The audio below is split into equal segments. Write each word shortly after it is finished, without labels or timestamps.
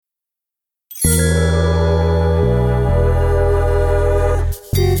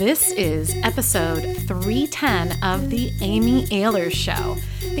This is episode 310 of The Amy Ehlers Show.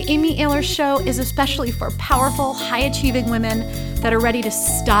 The Amy Ehlers Show is especially for powerful, high-achieving women that are ready to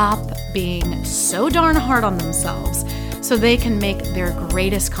stop being so darn hard on themselves so they can make their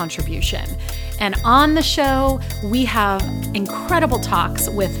greatest contribution. And on the show, we have incredible talks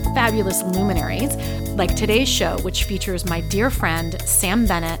with fabulous luminaries, like today's show, which features my dear friend, Sam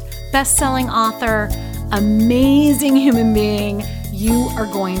Bennett, best-selling author, amazing human being. You are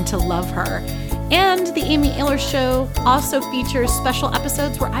going to love her. And the Amy Ehlers Show also features special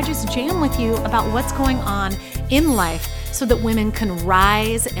episodes where I just jam with you about what's going on in life so that women can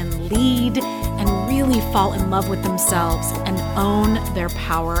rise and lead and really fall in love with themselves and own their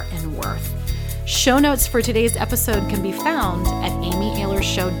power and worth. Show notes for today's episode can be found at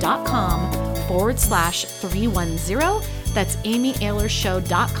amyehlershow.com/310. That's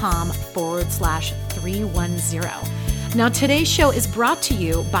amyehlershow.com/310. Now, today's show is brought to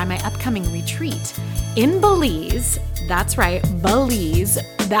you by my upcoming retreat in Belize. That's right, Belize.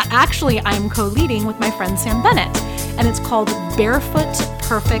 That actually I'm co-leading with my friend Sam Bennett, and it's called Barefoot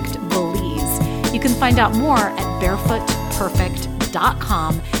Perfect Belize. You can find out more at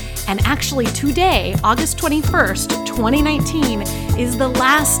barefootperfect.com. And actually today, August 21st, 2019, is the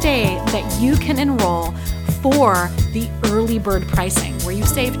last day that you can enroll for the early bird pricing, where you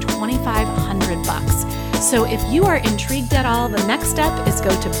save $2,500. So if you are intrigued at all, the next step is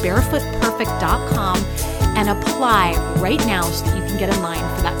go to barefootperfect.com and apply right now so that you can get in line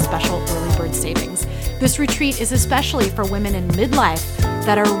for that special early bird savings. This retreat is especially for women in midlife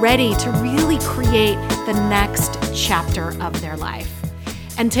that are ready to really create the next chapter of their life.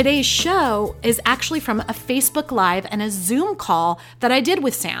 And today's show is actually from a Facebook Live and a Zoom call that I did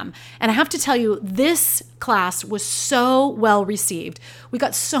with Sam. And I have to tell you, this class was so well received. We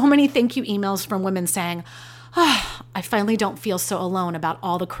got so many thank you emails from women saying, I finally don't feel so alone about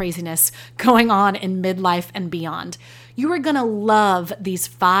all the craziness going on in midlife and beyond. You are going to love these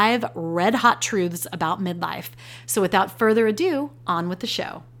 5 red hot truths about midlife. So without further ado, on with the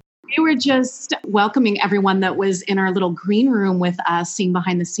show. We were just welcoming everyone that was in our little green room with us, seeing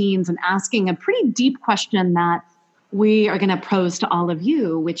behind the scenes and asking a pretty deep question that we are going to pose to all of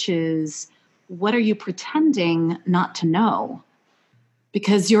you, which is, what are you pretending not to know?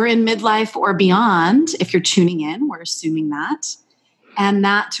 Because you're in midlife or beyond. If you're tuning in, we're assuming that. And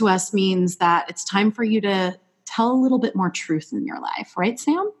that to us means that it's time for you to tell a little bit more truth in your life. Right,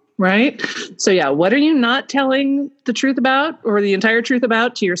 Sam? Right? So yeah, what are you not telling the truth about or the entire truth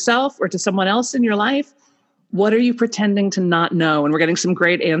about to yourself or to someone else in your life? What are you pretending to not know? And we're getting some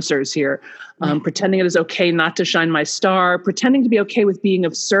great answers here. Pretending it is okay not to shine my star, pretending to be okay with being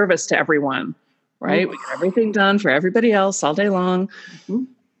of service to everyone, right? We get everything done for everybody else all day long. Mm-hmm.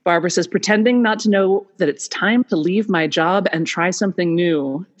 Barbara says, pretending not to know that it's time to leave my job and try something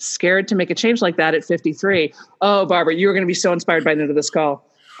new. Scared to make a change like that at 53. Oh, Barbara, you're going to be so inspired by the end of this call.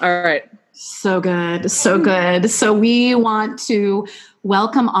 All right. So good. So good. So we want to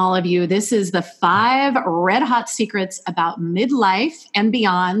welcome all of you. This is the 5 red hot secrets about midlife and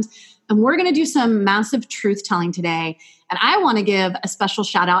beyond. And we're going to do some massive truth telling today. And I want to give a special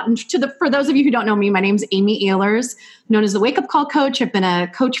shout out. And for those of you who don't know me, my name's Amy Ehlers, known as the Wake Up Call Coach. I've been a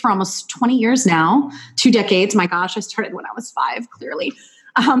coach for almost 20 years now, 2 decades. My gosh, I started when I was 5, clearly.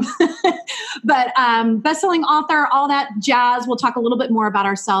 But best-selling author, all that jazz. We'll talk a little bit more about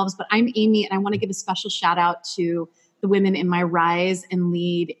ourselves, but I'm Amy, and I want to give a special shout out to the women in my Rise and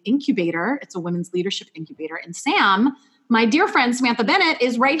Lead incubator. It's a women's leadership incubator. And Sam, my dear friend, Samantha Bennett,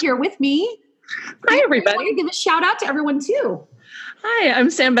 is right here with me. Hi, everybody. I want to give a shout out to everyone too. Hi, I'm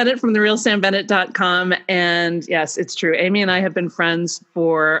Sam Bennett from therealsambennett.com. And yes, it's true. Amy and I have been friends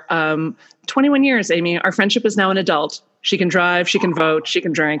for 21 years, Amy. Our friendship is now an adult. She can drive, she can vote, she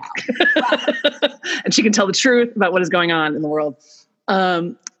can drink, and she can tell the truth about what is going on in the world.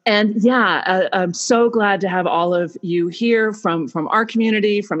 I'm so glad to have all of you here from our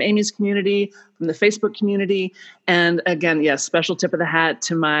community, from Amy's community, from the Facebook community. And again, yes, special tip of the hat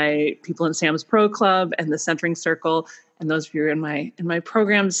to my people in Sam's Pro Club and the Centering Circle, and those of you in my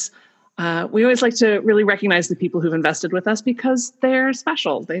programs. We always like to really recognize the people who've invested with us because they're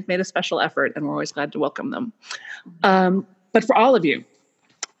special. They've made a special effort, and we're always glad to welcome them. But for all of you,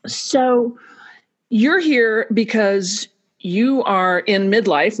 so you're here because you are in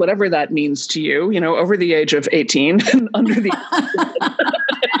midlife, whatever that means to you, over the age of 18 and under the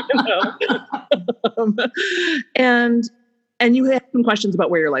and you have some questions about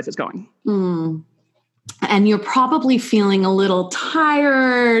where your life is going. And you're probably feeling a little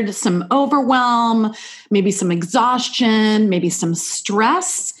tired, some overwhelm, maybe some exhaustion, maybe some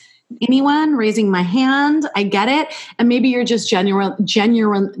stress. Anyone raising my hand? I get it. And maybe you're just genuinely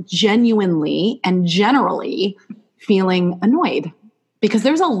and generally feeling annoyed because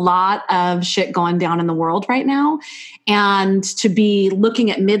there's a lot of shit going down in the world right now. And to be looking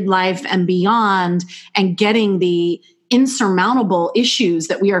at midlife and beyond and getting the insurmountable issues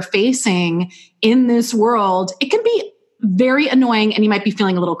that we are facing in this world, it can be very annoying and you might be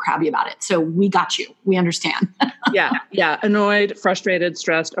feeling a little crabby about it. So we got you. We understand. Yeah. Annoyed, frustrated,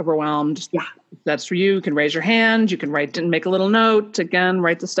 stressed, overwhelmed. Yeah. If that's for you. You can raise your hand. You can write and make a little note. Again,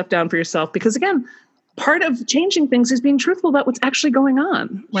 write the stuff down for yourself. Because again, part of changing things is being truthful about what's actually going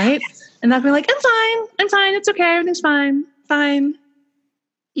on, right? And not being like, I'm fine. It's okay. Everything's fine. Fine.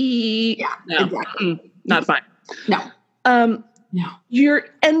 Yeah, no, exactly. Not fine. No. No. You're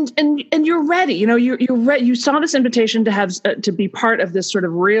ready. You're ready. You saw this invitation to have to be part of this sort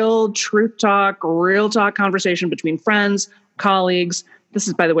of real talk conversation between friends, colleagues. This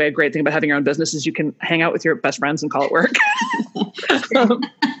is, by the way, a great thing about having your own business is you can hang out with your best friends and call it work.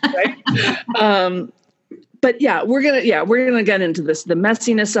 Right? But yeah, we're gonna get into this, the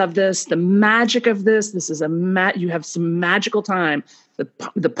messiness of this, the magic of this. This is you have some magical time.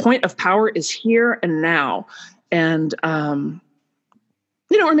 The point of power is here and now, and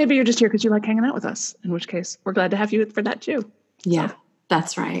or maybe you're just here because you like hanging out with us, in which case we're glad to have you for that too. Yeah, so.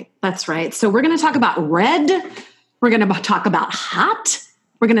 That's right. That's right. So we're going to talk about red. We're going to talk about hot.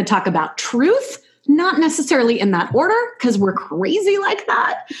 We're going to talk about truth, not necessarily in that order because we're crazy like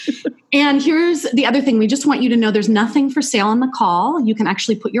that. And here's the other thing. We just want you to know there's nothing for sale on the call. You can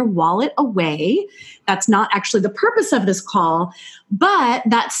actually put your wallet away. That's not actually the purpose of this call. But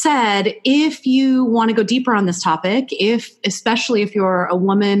that said, if you want to go deeper on this topic, especially if you're a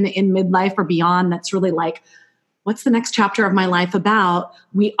woman in midlife or beyond, that's really like, what's the next chapter of my life about?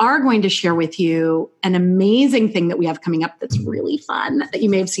 We are going to share with you an amazing thing that we have coming up that's really fun that you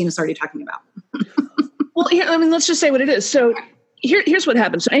may have seen us already talking about. Well, let's just say what it is. So here's what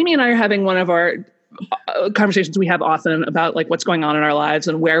happened. So Amy and I are having one of our conversations we have often about like what's going on in our lives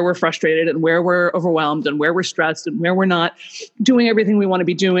and where we're frustrated and where we're overwhelmed and where we're stressed and where we're not doing everything we want to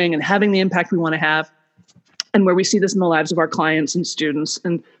be doing and having the impact we want to have, and where we see this in the lives of our clients and students.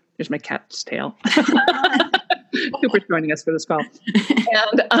 And there's my cat's tail. Cooper's joining us for this call.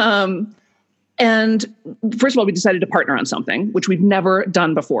 And first of all, we decided to partner on something, which we've never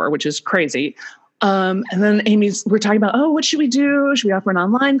done before, which is crazy. And then we're talking about, what should we do? Should we offer an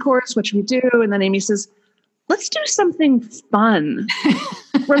online course? What should we do? And then Amy says, let's do something fun.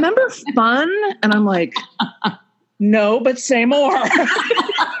 Remember fun? And I'm like, no, but say more.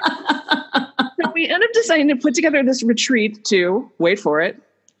 So we end up deciding to put together this retreat to, wait for it,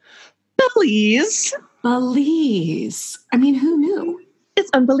 Belize. Belize. I mean, who knew? It's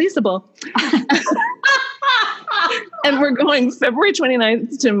unbelievable. And we're going February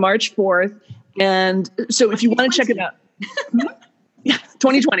 29th to March 4th. And so if you want to check it out, yeah,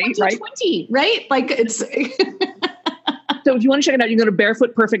 2020, right? 2020, right? Like it's. So if you want to check it out, you can go to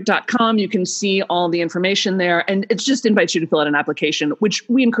barefootperfect.com. You can see all the information there. And it just invites you to fill out an application, which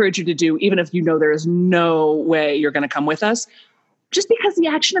we encourage you to do, even if you know there is no way you're going to come with us. Just because the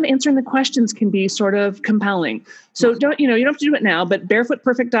action of answering the questions can be sort of compelling. So you don't have to do it now, but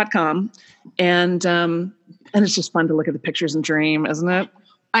barefootperfect.com. And it's just fun to look at the pictures and dream, isn't it?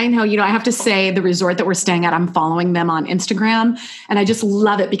 I know, I have to say the resort that we're staying at, I'm following them on Instagram and I just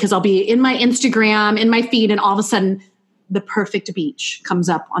love it because I'll be in my Instagram, in my feed, and all of a sudden the perfect beach comes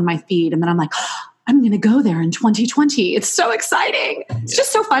up on my feed. And then I'm like, I'm going to go there in 2020. It's so exciting. It's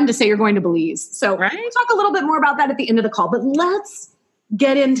just so fun to say you're going to Belize. So We'll talk a little bit more about that at the end of the call, but let's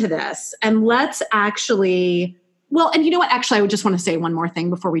get into this and let's actually, and you know what? Actually, I would just want to say one more thing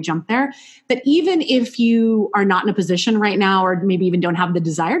before we jump there, that even if you are not in a position right now, or maybe even don't have the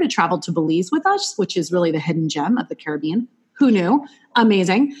desire to travel to Belize with us, which is really the hidden gem of the Caribbean, who knew?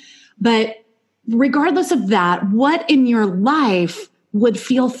 Amazing. But regardless of that, what in your life would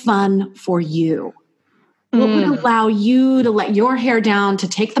feel fun for you? What would allow you to let your hair down, to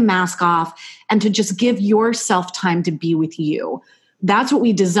take the mask off, and to just give yourself time to be with you? That's what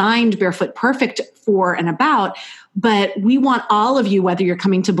we designed Barefoot Perfect for and about. But we want all of you, whether you're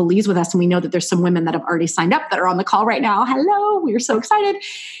coming to Belize with us, and we know that there's some women that have already signed up that are on the call right now. Hello, we are so excited.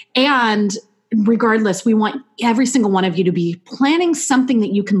 And regardless, we want every single one of you to be planning something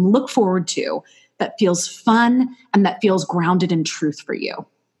that you can look forward to that feels fun and that feels grounded in truth for you.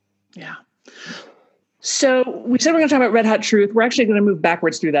 Yeah. So we said we're going to talk about red hot truth. We're actually going to move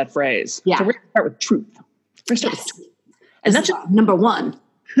backwards through that phrase. Yeah. So we're going to start with truth. We're going to start with truth. And that's number one.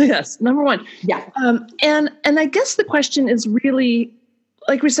 Yes, number one. Yeah. And I guess the question is really,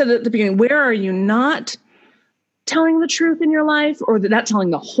 like we said at the beginning, where are you not telling the truth in your life or not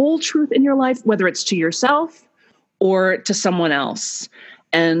telling the whole truth in your life, whether it's to yourself or to someone else.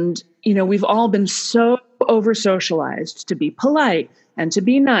 And, we've all been so over socialized to be polite and to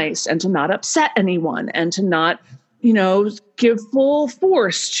be nice and to not upset anyone and to not, give full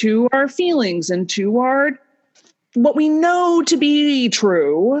force to our feelings and to what we know to be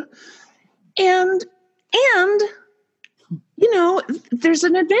true. And there's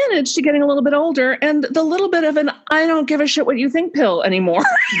an advantage to getting a little bit older and the little bit of an I don't give a shit what you think pill anymore.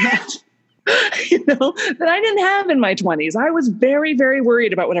 That I didn't have in my 20s. I was very, very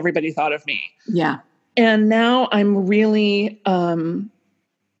worried about what everybody thought of me. Yeah. And now I'm really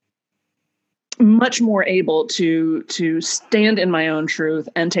much more able to stand in my own truth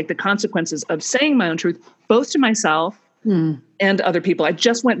and take the consequences of saying my own truth, both to myself and other people. I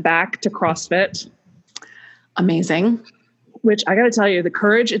just went back to CrossFit. Amazing. Which I got to tell you, the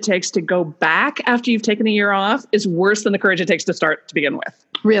courage it takes to go back after you've taken a year off is worse than the courage it takes to start to begin with.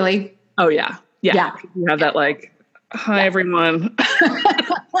 Really? Oh, yeah. Yeah. You have that hi, everyone.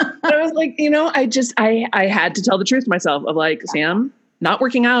 I was like, I had to tell the truth to myself of Sam, not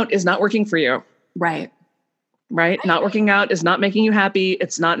working out is not working for you. Right. Right. Not working out is not making you happy.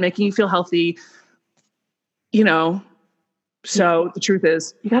 It's not making you feel healthy. So the truth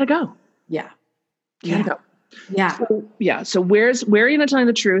is you got to go. Yeah. You got to go. Yeah. So where are you not telling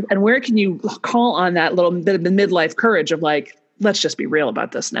the truth? And where can you call on that little bit of the midlife courage of let's just be real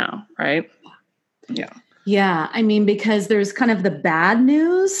about this now. Right. Yeah. Yeah. I mean, because there's kind of the bad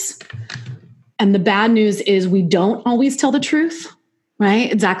news, and the bad news is we don't always tell the truth,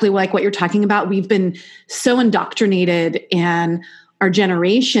 right? Exactly like what you're talking about. We've been so indoctrinated in our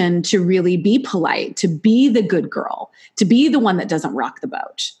generation to really be polite, to be the good girl, to be the one that doesn't rock the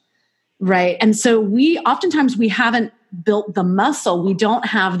boat. Right. And so oftentimes we haven't built the muscle. We don't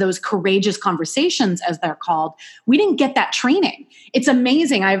have those courageous conversations, as they're called. We didn't get that training. It's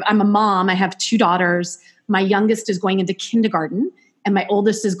amazing. I'm a mom. I have 2 daughters. My youngest is going into kindergarten and my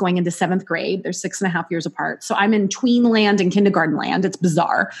oldest is going into 7th grade. They're 6.5 years apart. So I'm in tween land and kindergarten land. It's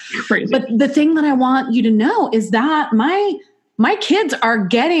bizarre. Crazy. But the thing that I want you to know is that my kids are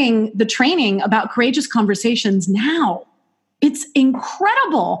getting the training about courageous conversations now. It's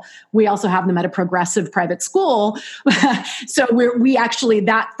incredible. We also have them at a progressive private school. So we actually,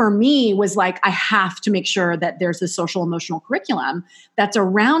 that for me was I have to make sure that there's this social emotional curriculum that's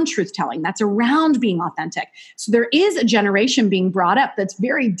around truth telling, that's around being authentic. So there is a generation being brought up that's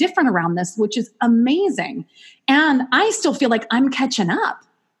very different around this, which is amazing. And I still feel like I'm catching up.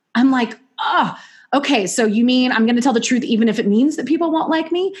 I'm okay, so you mean I'm going to tell the truth even if it means that people won't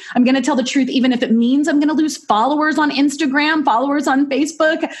like me? I'm going to tell the truth even if it means I'm going to lose followers on Instagram, followers on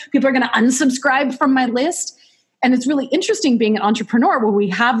Facebook. People are going to unsubscribe from my list. And it's really interesting being an entrepreneur where we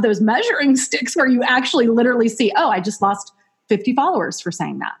have those measuring sticks where you actually literally see, I just lost 50 followers for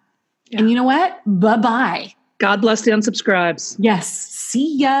saying that. Yeah. And you know what? Bye-bye. God bless the unsubscribes. Yes.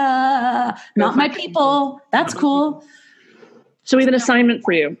 See ya. Not my people. That's cool. So we have an assignment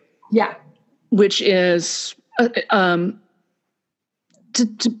for you. Yeah. Which is to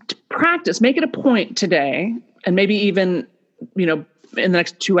practice, make it a point today, and maybe even, in the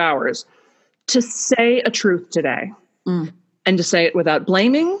next 2 hours, to say a truth today and to say it without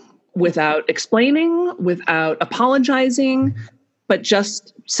blaming, without explaining, without apologizing, but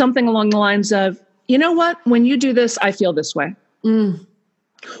just something along the lines of, you know what, when you do this, I feel this way.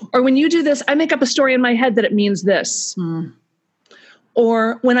 Or when you do this, I make up a story in my head that it means this.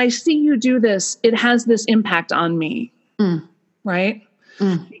 Or when I see you do this, it has this impact on me. Right?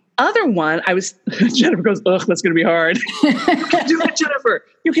 The other one, Jennifer goes, ugh, that's going to be hard. You can do it, Jennifer.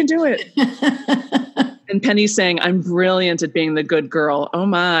 You can do it. And Penny's saying, I'm brilliant at being the good girl. Oh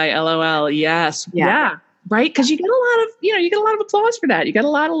my, LOL. Yes. Yeah. Right? Because you get a lot of applause for that. You get a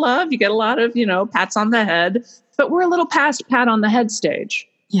lot of love. You get a lot of, pats on the head. But we're a little past pat on the head stage.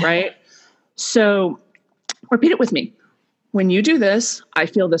 Yeah. Right? So repeat it with me. When you do this, I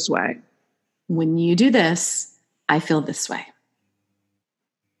feel this way. When you do this, I feel this way.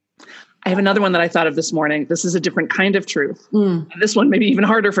 I have another one that I thought of this morning. This is a different kind of truth. And this one may be even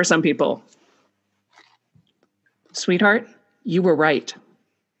harder for some people. Sweetheart, you were right.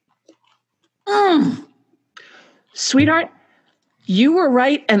 Sweetheart, you were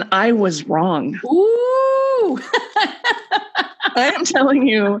right and I was wrong. Ooh. I am telling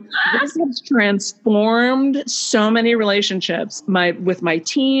you, this has transformed so many relationships. With my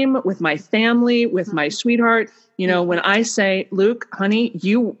team, with my family, with my sweetheart. When I say, Luke, honey,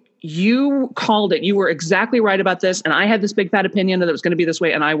 you called it. You were exactly right about this. And I had this big fat opinion that it was going to be this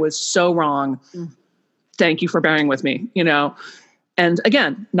way. And I was so wrong. Thank you for bearing with me, And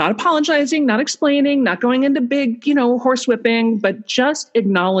again, not apologizing, not explaining, not going into big, horsewhipping, but just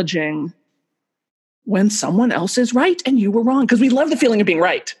acknowledging when someone else is right and you were wrong. Because we love the feeling of being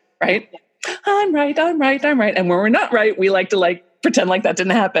right, right? I'm right. And when we're not right, we like to pretend like that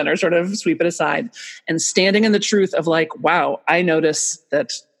didn't happen or sort of sweep it aside. And standing in the truth of wow, I notice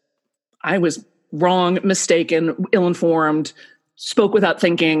that I was wrong, mistaken, ill-informed, spoke without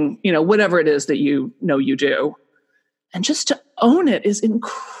thinking, whatever it is that you do. And just to own it is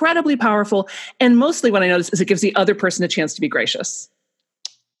incredibly powerful. And mostly what I notice is it gives the other person a chance to be gracious.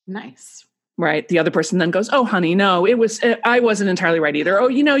 Nice. Right. The other person then goes, oh, honey, no, I wasn't entirely right either. Oh,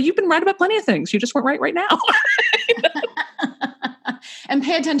 you've been right about plenty of things. You just weren't right now. And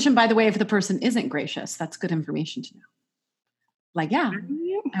pay attention, by the way, if the person isn't gracious. That's good information to know. Yeah,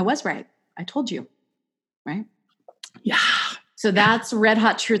 I was right. I told you. Right? Yeah. So that's red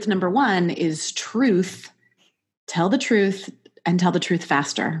hot truth number 1 is truth. Tell the truth and tell the truth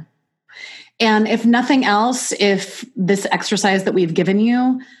faster. And if nothing else, if this exercise that we've given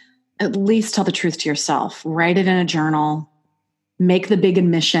you, at least tell the truth to yourself. Write it in a journal. Make the big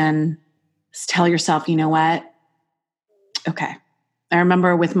admission. Tell yourself, you know what? Okay. I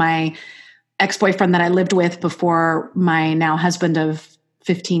remember with my ex-boyfriend that I lived with before my now husband of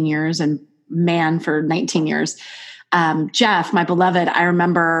 15 years and man for 19 years, Jeff, my beloved, I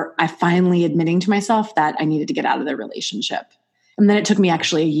remember I finally admitting to myself that I needed to get out of the relationship. And then it took me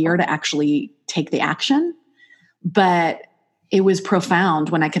actually a year to actually take the action. But it was profound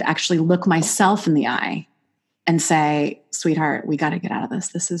when I could actually look myself in the eye and say, sweetheart, we got to get out of this.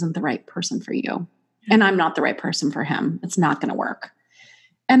 This isn't the right person for you. And I'm not the right person for him. It's not going to work.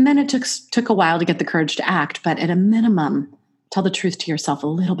 And then it took a while to get the courage to act. But at a minimum, tell the truth to yourself a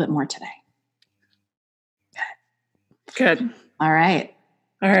little bit more today. Good. All right.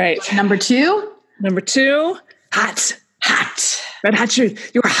 Number 2, hot. Red hot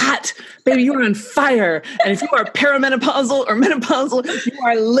truth. You're hot. Baby, you are on fire. And if you are perimenopausal or menopausal, you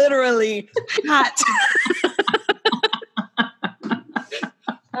are literally hot.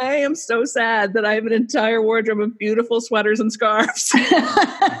 I am so sad that I have an entire wardrobe of beautiful sweaters and scarves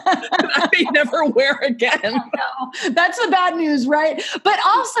that I may never wear again. No, that's the bad news, right? But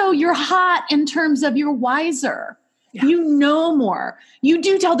also you're hot in terms of you're wiser. Yeah. You know more. You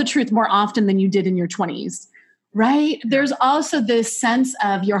do tell the truth more often than you did in your 20s, right? Yeah. There's also this sense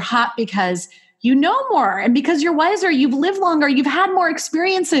of you're hot because you know more. And because you're wiser, you've lived longer, you've had more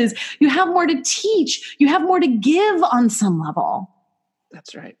experiences, you have more to teach, you have more to give on some level.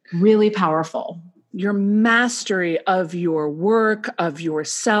 That's right. Really powerful. Your mastery of your work, of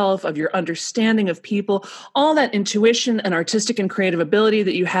yourself, of your understanding of people, all that intuition and artistic and creative ability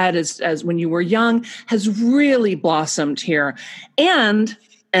that you had as when you were young has really blossomed here. And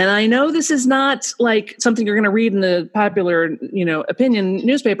I know this is not like something you're going to read in the popular, opinion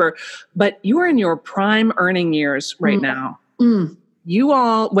newspaper, but you are in your prime earning years right now. Mm. You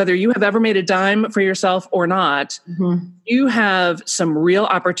all, whether you have ever made a dime for yourself or not, you have some real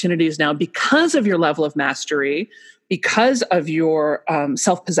opportunities now because of your level of mastery, because of your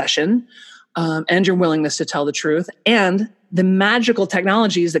self-possession, and your willingness to tell the truth, and the magical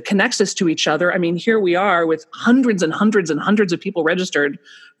technologies that connects us to each other. I mean, here we are with hundreds and hundreds and hundreds of people registered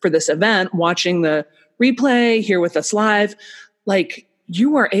for this event, watching the replay, here with us live.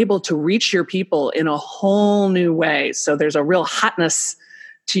 You are able to reach your people in a whole new way. So there's a real hotness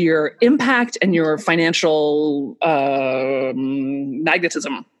to your impact and your financial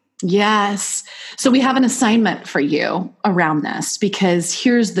magnetism. Yes. So we have an assignment for you around this, because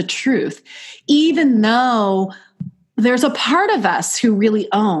here's the truth. Even though there's a part of us who really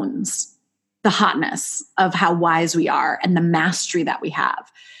owns the hotness of how wise we are and the mastery that we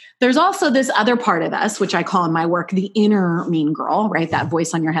have, there's also this other part of us, which I call in my work the inner mean girl, right? That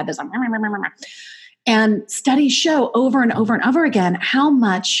voice on your head that's like, and studies show over and over and over again how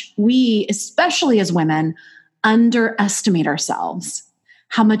much we, especially as women, underestimate ourselves,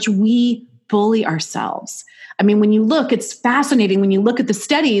 how much we bully ourselves. I mean, when you look, it's fascinating. When you look at the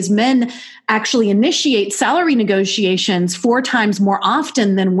studies, men actually initiate salary negotiations 4 times more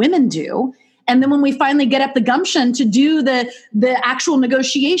often than women do. And then when we finally get up the gumption to do the actual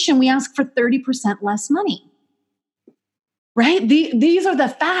negotiation, we ask for 30% less money, right? These are the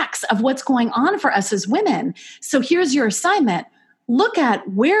facts of what's going on for us as women. So here's your assignment. Look at,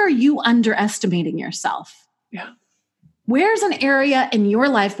 where are you underestimating yourself? Yeah. Where's an area in your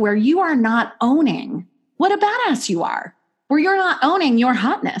life where you are not owning what a badass you are, where you're not owning your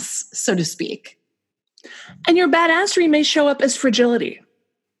hotness, so to speak? And your badassery may show up as fragility.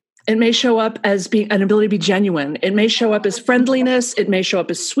 It may show up as being an ability to be genuine. It may show up as friendliness. It may show up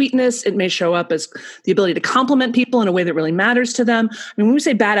as sweetness. It may show up as the ability to compliment people in a way that really matters to them. I mean, when we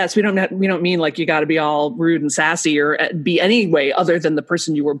say badass, we don't mean like you got to be all rude and sassy or be any way other than the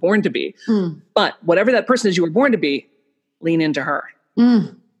person you were born to be. But whatever that person is you were born to be, lean into her.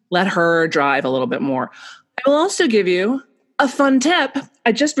 Let her drive a little bit more. I will also give you a fun tip.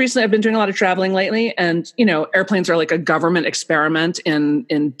 I've been doing a lot of traveling lately, and airplanes are like a government experiment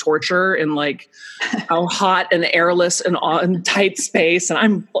in torture, in like how hot and airless and tight space. And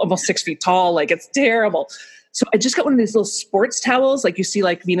I'm almost 6 feet tall. Like, it's terrible. So I just got one of these little sports towels, like you see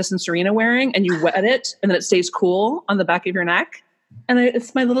like Venus and Serena wearing, and you wet it and then it stays cool on the back of your neck. And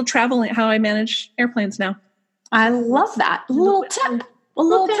it's my little traveling, how I manage airplanes now. I love that. A little tip.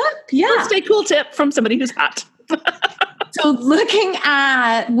 Yeah. Stay cool tip from somebody who's hot. So looking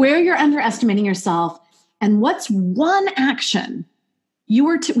at where you're underestimating yourself, and what's one action you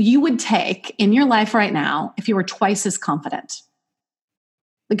would take in your life right now if you were twice as confident?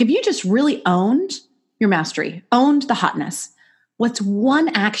 Like if you just really owned your mastery, owned the hotness, what's one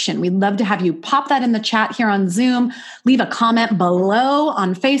action? We'd love to have you pop that in the chat here on Zoom, leave a comment below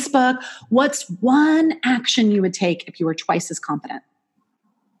on Facebook. What's one action you would take if you were twice as confident?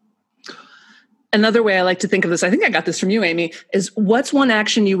 Another way I like to think of this, I think I got this from you, Amy, is what's one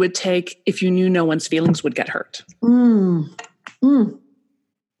action you would take if you knew no one's feelings would get hurt?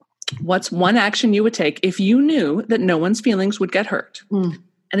 What's one action you would take if you knew that no one's feelings would get hurt? And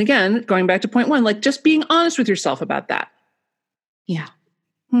again, going back to point one, like just being honest with yourself about that. Yeah.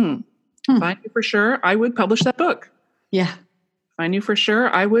 If I knew for sure, I would publish that book. Yeah. If I knew for sure,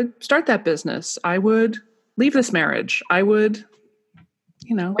 I would start that business. I would leave this marriage. I would,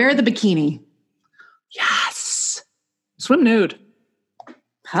 wear the bikini. Yes. Swim nude.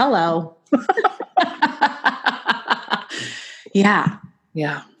 Hello. Yeah.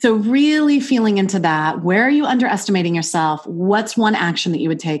 Yeah. So really feeling into that. Where are you underestimating yourself? What's one action that you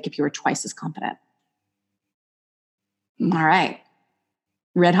would take if you were twice as confident? All right.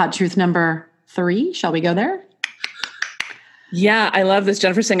 Red hot truth number 3. Shall we go there? Yeah. I love this.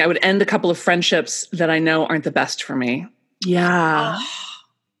 Jennifer saying I would end a couple of friendships that I know aren't the best for me. Yeah.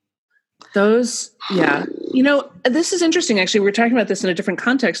 Those, yeah. This is interesting, actually. We were talking about this in a different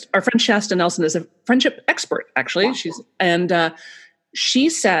context. Our friend Shasta Nelson is a friendship expert, actually. Wow. She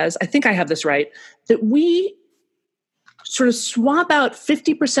says, I think I have this right, that we sort of swap out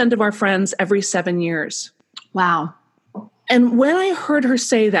 50% of our friends every 7 years. Wow. And when I heard her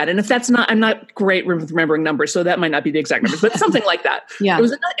say that, and if that's not, I'm not great with remembering numbers, so that might not be the exact numbers, but something like that. Yeah.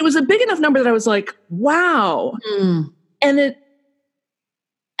 It was a big enough number that I was like, wow.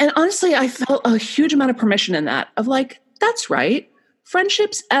 And honestly, I felt a huge amount of permission in that, of like, that's right.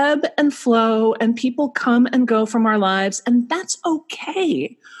 Friendships ebb and flow and people come and go from our lives, and that's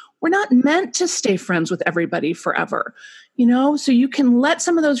okay. We're not meant to stay friends with everybody forever, so you can let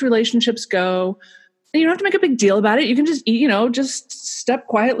some of those relationships go. You don't have to make a big deal about it. You can just, just step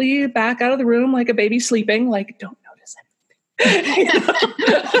quietly back out of the room like a baby sleeping, like, don't notice anything.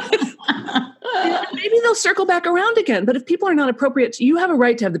 Maybe they'll circle back around again. But if people are not appropriate, you have a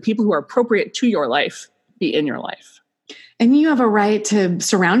right to have the people who are appropriate to your life be in your life. And you have a right to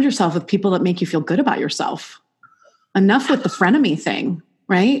surround yourself with people that make you feel good about yourself. Enough with the frenemy thing,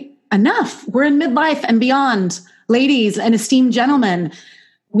 right? Enough. We're in midlife and beyond. Ladies and esteemed gentlemen,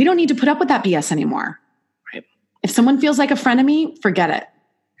 we don't need to put up with that BS anymore. Right. If someone feels like a frenemy, forget it.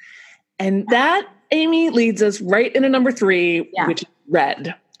 And that, Amy, leads us right into number 3, which is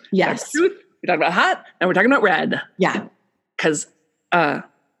red. Yes. We're talking about hot, and we're talking about red. Yeah. Because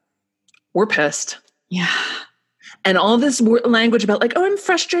we're pissed. Yeah. And all this language about like, oh, I'm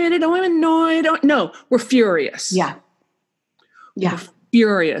frustrated. Oh, I'm annoyed. Oh, no, we're furious. Yeah. Yeah.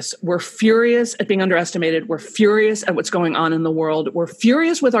 We're furious at being underestimated. We're furious at what's going on in the world. We're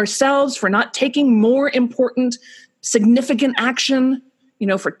furious with ourselves for not taking more important, significant action,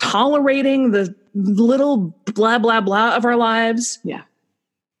 for tolerating the little blah, blah, blah of our lives. Yeah.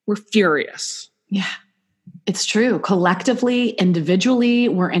 We're furious. Yeah. It's true. Collectively, individually,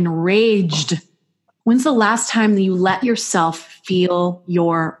 we're enraged. When's the last time that you let yourself feel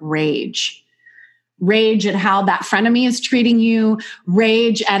your rage? Rage at how that frenemy is treating you.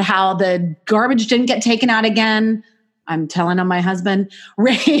 Rage at how the garbage didn't get taken out again. I'm telling on my husband.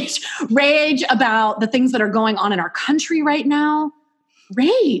 Rage about the things that are going on in our country right now.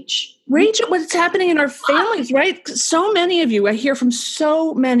 Rage at what's happening in our families, right? So many of you, I hear from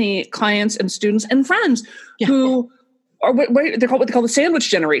so many clients and students and friends who are what they call the sandwich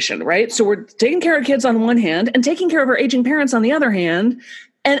generation, right? So we're taking care of kids on one hand and taking care of our aging parents on the other hand.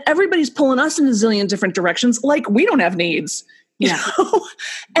 And everybody's pulling us in a zillion different directions, like we don't have needs. You know?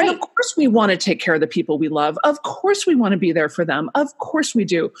 And of course we want to take care of the people we love. Of course we want to be there for them. Of course we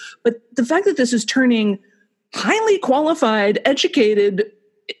do. But the fact that this is turning highly qualified, educated,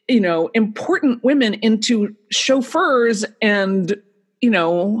 important women into chauffeurs and,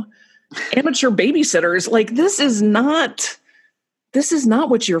 amateur babysitters, like this is not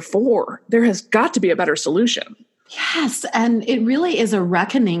what you're for. There has got to be a better solution. Yes. And it really is a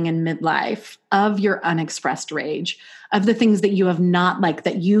reckoning in midlife of your unexpressed rage, of the things that you have not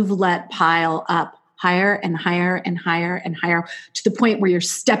that you've let pile up higher and higher and higher and higher to the point where you're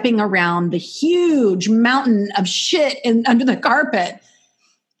stepping around the huge mountain of shit under the carpet.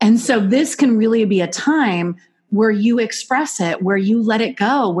 And so this can really be a time where you express it, where you let it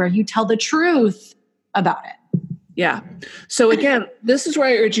go, where you tell the truth about it. Yeah. So again, this is where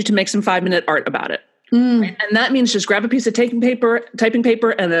I urge you to make some 5-minute art about it. Right? And that means just grab a piece of typing paper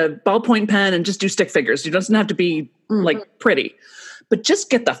and a ballpoint pen and just do stick figures. It doesn't have to be pretty, but just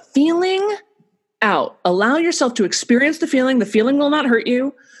get the feeling out. Allow yourself to experience the feeling. The feeling will not hurt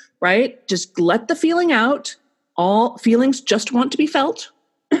you, right? Just let the feeling out. All feelings just want to be felt.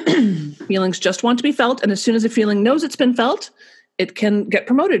 Feelings just want to be felt. And as soon as a feeling knows it's been felt, it can get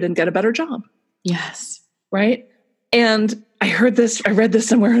promoted and get a better job. Yes. Right. And I read this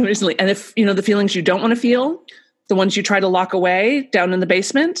somewhere recently. And if, the feelings you don't want to feel, the ones you try to lock away down in the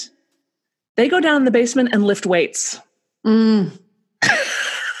basement, they go down in the basement and lift weights. Love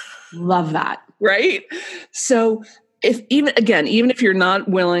that. Right. So even if you're not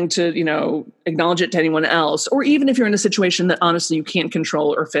willing to, acknowledge it to anyone else, or even if you're in a situation that honestly you can't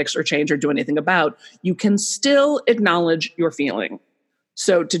control or fix or change or do anything about, you can still acknowledge your feeling.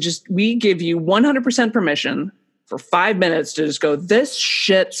 So we give you 100% permission for 5 minutes to just go, this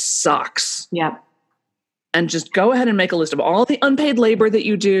shit sucks. Yep. And just go ahead and make a list of all the unpaid labor that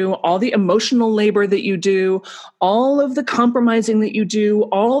you do, all the emotional labor that you do, all of the compromising that you do,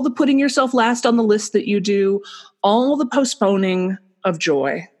 all the putting yourself last on the list that you do, all the postponing of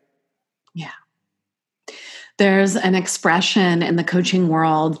joy. Yeah. There's an expression in the coaching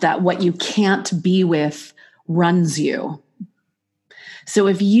world that what you can't be with runs you. So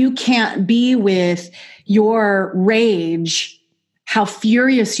if you can't be with your rage, how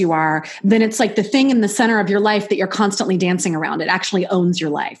furious you are, then it's like the thing in the center of your life that you're constantly dancing around. It actually owns your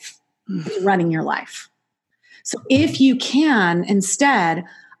life. It's running your life. So if you can instead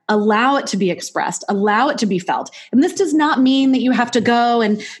allow it to be expressed, allow it to be felt. And this does not mean that you have to go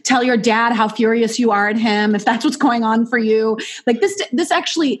and tell your dad how furious you are at him, if that's what's going on for you. This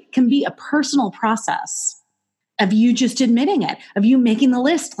actually can be a personal process of you just admitting it, of you making the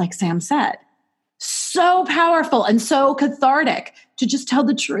list, like Sam said. So powerful and so cathartic to just tell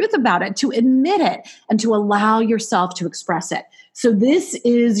the truth about it, to admit it, and to allow yourself to express it. So this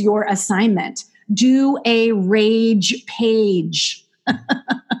is your assignment. Do a rage page.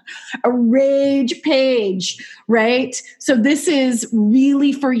 A rage page, right? So this is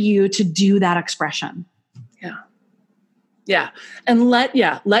really for you to do that expression. Yeah. And let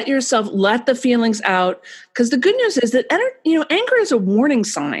the feelings out. Because the good news is that, anger is a warning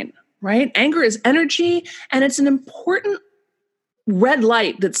sign, right? Anger is energy, and it's an important red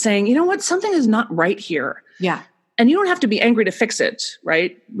light that's saying, you know what, something is not right here. Yeah. And you don't have to be angry to fix it,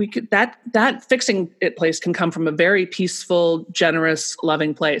 right? That fixing it place can come from a very peaceful, generous,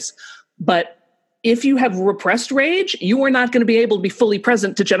 loving place. But if you have repressed rage, you are not going to be able to be fully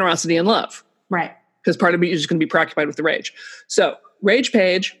present to generosity and love. Right. Because part of me is just going to be preoccupied with the rage. So rage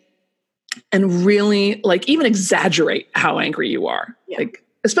page, and really even exaggerate how angry you are. Yeah.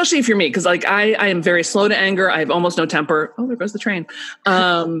 Especially if you're me, because I am very slow to anger. I have almost no temper. Oh, there goes the train.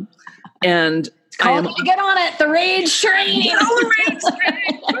 And get on it, the rage train. Get on the rage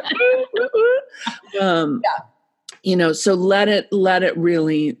train. So let it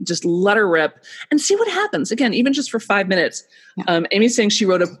really just let her rip and see what happens. Again, even just for 5 minutes. Yeah. Amy's saying she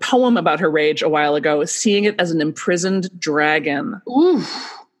wrote a poem about her rage a while ago, seeing it as an imprisoned dragon. Ooh,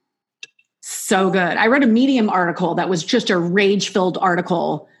 so good. I read a Medium article that was just a rage-filled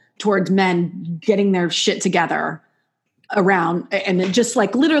article towards men getting their shit together around, and it just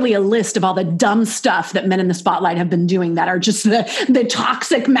literally a list of all the dumb stuff that men in the spotlight have been doing that are just the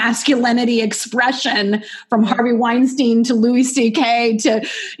toxic masculinity expression, from Harvey Weinstein to Louis C.K. to,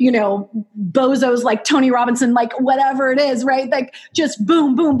 bozos like Tony Robinson, whatever it is, right? Just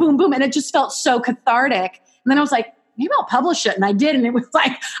boom, boom, boom, boom. And it just felt so cathartic. And then I was like, maybe I'll publish it. And I did. And it was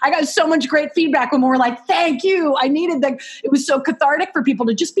I got so much great feedback when we were like, thank you. I needed it was so cathartic for people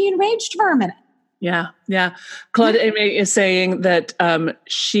to just be enraged for a minute. Yeah. Yeah. Claude Aimee is saying that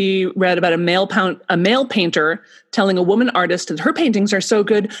she read about a male painter telling a woman artist that her paintings are so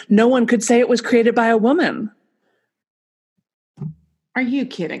good, no one could say it was created by a woman. Are you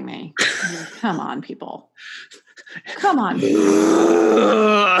kidding me? I mean, come on, people. Come on.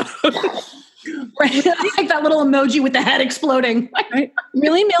 Right? Like that little emoji with the head exploding. Right?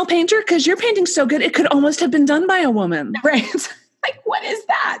 Really, male painter? Because your painting's so good, it could almost have been done by a woman. Right? Like, what is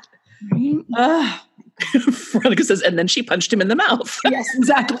that? Right? Veronica says, and then she punched him in the mouth. Yes,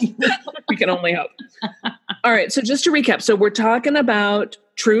 exactly. We can only hope. All right. So just to recap, so we're talking about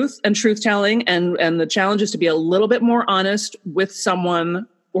truth and truth telling, and the challenge is to be a little bit more honest with someone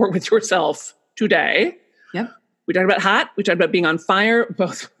or with yourself today. Yep. We talked about hot. We talked about being on fire,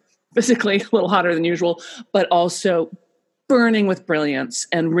 both physically a little hotter than usual, but also burning with brilliance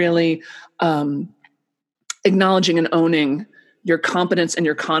and really acknowledging and owning your competence and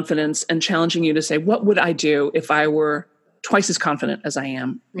your confidence, and challenging you to say, what would I do if I were twice as confident as I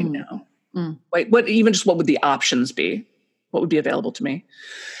am right now? What would the options be? What would be available to me?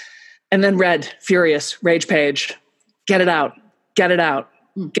 And then red, furious, rage page, get it out, get it out,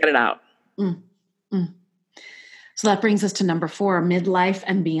 get it out. So that brings us to number 4, midlife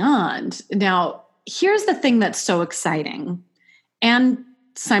and beyond. Now, here's the thing that's so exciting and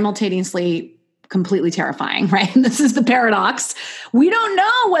simultaneously completely terrifying, right? And this is the paradox. We don't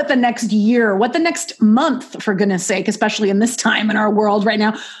know what the next year, what the next month, for goodness sake, especially in this time in our world right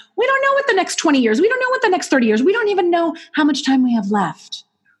now, we don't know what the next 20 years, we don't know what the next 30 years, we don't even know how much time we have left,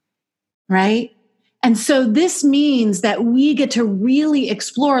 right? And so this means that we get to really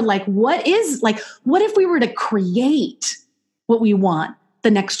explore, what if we were to create what we want the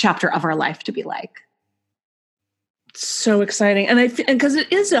next chapter of our life to be like? So exciting. And because it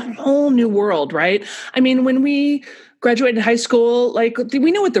is a whole new world, right? I mean, when we graduated high school,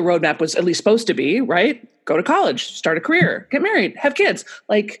 we knew what the roadmap was at least supposed to be, right? Go to college, start a career, get married, have kids.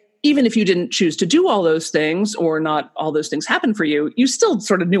 Even if you didn't choose to do all those things, or not all those things happen for you, you still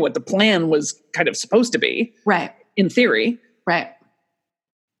sort of knew what the plan was kind of supposed to be. Right. In theory. Right.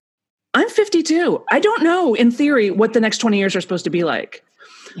 I'm 52. I don't know in theory what the next 20 years are supposed to be like.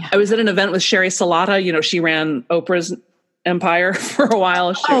 Yeah. I was at an event with Sherry Salata. She ran Oprah's empire for a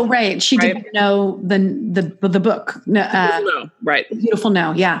while. Right. She didn't know the book. Beautiful No. Right. Beautiful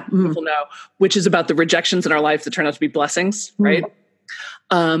No. Yeah. Beautiful No, which is about the rejections in our life that turn out to be blessings. Right.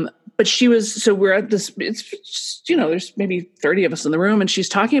 But she was, so we're at this, it's just, there's maybe 30 of us in the room. And she's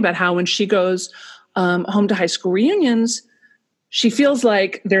talking about how when she goes home to high school reunions, she feels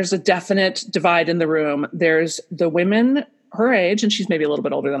like there's a definite divide in the room. There's the women her age, and she's maybe a little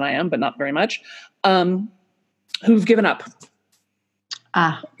bit older than I am, but not very much, who've given up.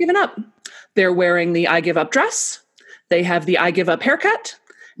 Given up. They're wearing the I give up dress. They have the I give up haircut,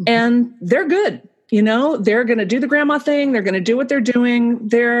 and they're good. They're going to do the grandma thing. They're going to do what they're doing.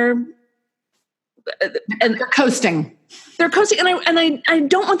 They're coasting. They're coasting. And I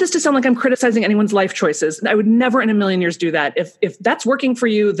don't want this to sound like I'm criticizing anyone's life choices. I would never in a million years do that. If that's working for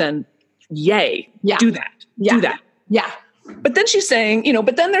you, then yay. Yeah. Do that. Yeah. Do that. Yeah. But then she's saying,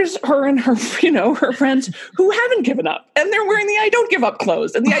 but then there's her and her, her friends who haven't given up, and they're wearing the I don't give up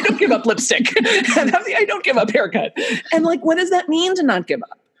clothes and the I don't give up lipstick and have the I don't give up haircut. And what does that mean to not give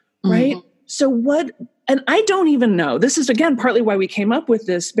up? Right. So and I don't even know, this is again, partly why we came up with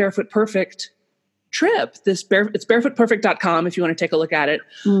this Barefoot Perfect trip, it's barefootperfect.com if you want to take a look at it.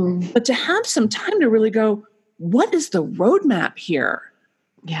 But to have some time to really go, what is the roadmap here?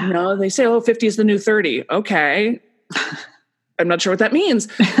 Yeah. They say, 50 is the new 30. Okay. I'm not sure what that means.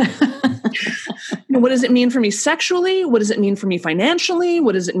 What does it mean for me sexually? What does it mean for me financially?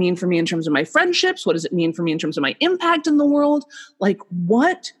 What does it mean for me in terms of my friendships? What does it mean for me in terms of my impact in the world?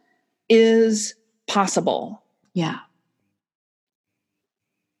 What is possible? Yeah.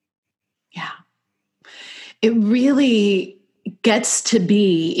 Yeah. It really gets to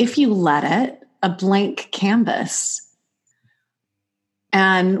be, if you let it, a blank canvas.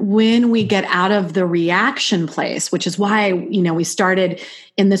 And when we get out of the reaction place, which is why, we started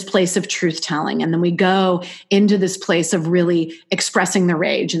in this place of truth telling, and then we go into this place of really expressing the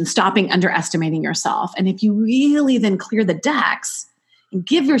rage and stopping underestimating yourself. And if you really then clear the decks and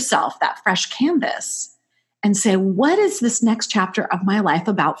give yourself that fresh canvas and say, what is this next chapter of my life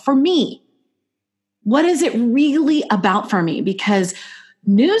about for me? What is it really about for me? Because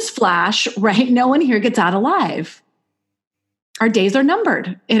newsflash, right? No one here gets out alive. Our days are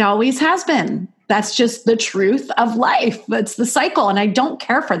numbered. It always has been. That's just the truth of life. That's the cycle. And I don't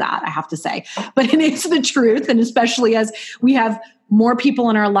care for that, I have to say. But it is the truth. And especially as we have more people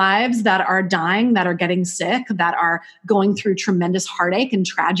in our lives that are dying, that are getting sick, that are going through tremendous heartache and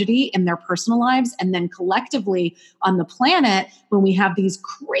tragedy in their personal lives. And then collectively on the planet, when we have these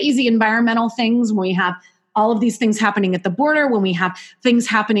crazy environmental things, when we have all of these things happening at the border, when we have things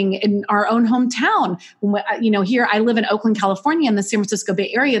happening in our own hometown. When here I live in Oakland, California, in the San Francisco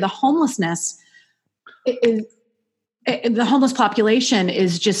Bay Area, the homelessness the homeless population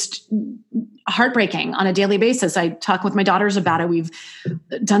is just heartbreaking on a daily basis. I talk with my daughters about it. We've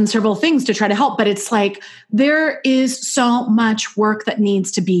done several things to try to help, but it's like there is so much work that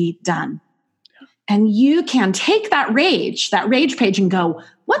needs to be done. And you can take that rage page and go,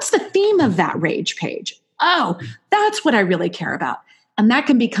 what's the theme of that rage page? Oh, that's what I really care about. And that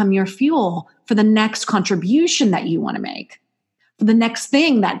can become your fuel for the next contribution that you want to make. For the next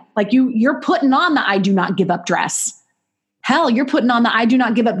thing that, like, you're putting on the I do not give up dress. Hell, you're putting on the I do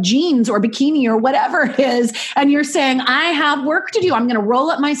not give up jeans or bikini or whatever it is. And you're saying, I have work to do. I'm going to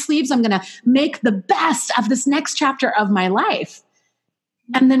roll up my sleeves. I'm going to make the best of this next chapter of my life.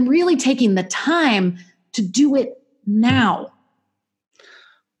 And then really taking the time to do it now.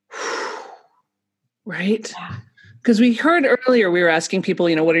 Right? Because we heard earlier, we were asking people,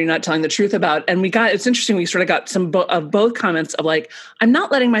 what are you not telling the truth about? And it's interesting, we sort of got some of both comments of like, I'm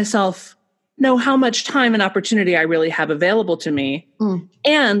not letting myself know how much time and opportunity I really have available to me.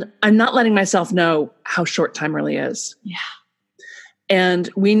 And I'm not letting myself know how short time really is. Yeah. And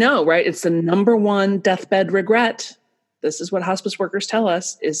we know, right? It's the number one deathbed regret. This is what hospice workers tell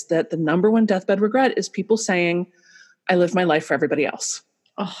us, is that the number one deathbed regret is people saying, I lived my life for everybody else.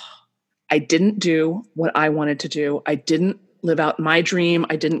 Oh. I didn't do what I wanted to do. I didn't live out my dream.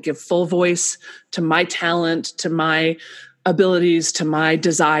 I didn't give full voice to my talent, to my abilities, to my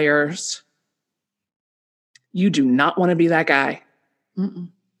desires. You do not want to be that guy. Mm-mm.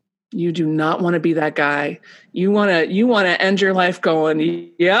 You do not want to be that guy. You want to end your life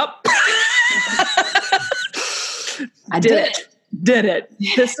going, yep. I did it. Did it.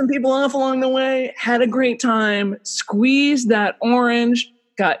 Pissed some people off along the way, had a great time, squeezed that orange,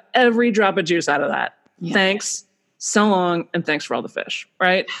 got every drop of juice out of that. Yeah. Thanks so long, and thanks for all the fish,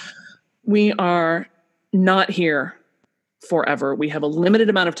 right? We are not here forever. We have a limited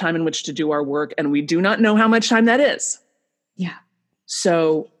amount of time in which to do our work, and we do not know how much time that is. Yeah.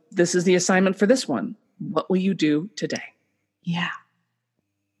 So this is the assignment for this one. What will you do today? Yeah.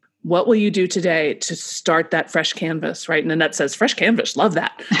 What will you do today to start that fresh canvas, right? And Annette says, fresh canvas, love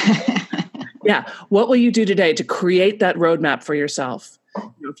that. Yeah. What will you do today to create that roadmap for yourself?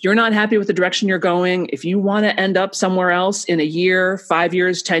 If you're not happy with the direction you're going, if you want to end up somewhere else in a year, 5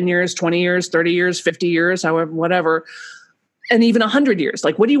 years, 10 years, 20 years, 30 years, 50 years, however, whatever, and even 100 years,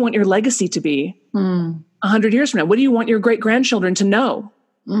 like, what do you want your legacy to be 100 years from now? What do you want your great-grandchildren to know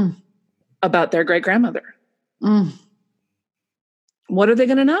about their great-grandmother? What are they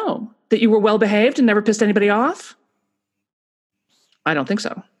going to know? That you were well-behaved and never pissed anybody off? I don't think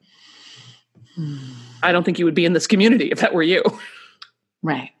so. I don't think you would be in this community if that were you.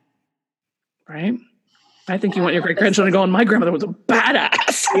 Right. Right? I think you want your great-grandchildren to go, and my grandmother was a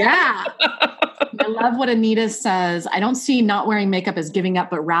badass. Yeah. I love what Anita says. I don't see not wearing makeup as giving up,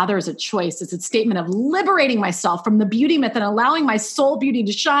 but rather as a choice. It's a statement of liberating myself from the beauty myth and allowing my soul beauty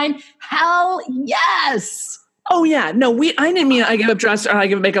to shine. Hell yes. Oh yeah. No, I didn't mean I give up dress or I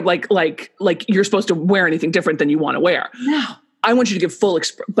give up makeup like you're supposed to wear anything different than you want to wear. No. I want you to give full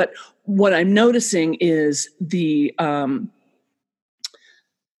but what I'm noticing is the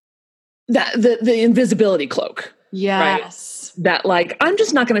invisibility cloak. Yes. Right? That like, I'm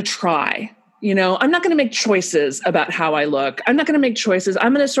just not going to try. I'm not going to make choices about how I look. I'm not going to make choices.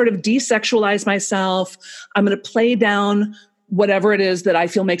 I'm going to sort of desexualize myself. I'm going to play down whatever it is that I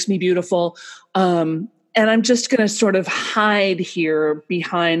feel makes me beautiful. And I'm just going to sort of hide here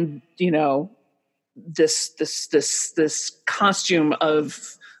behind, this costume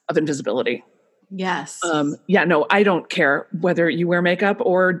of invisibility. Yes. Yeah, no, I don't care whether you wear makeup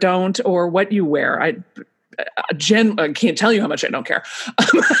or don't, or what you wear. I can't tell you how much I don't care.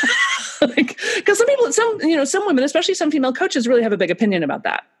 Because some women, especially some female coaches, really have a big opinion about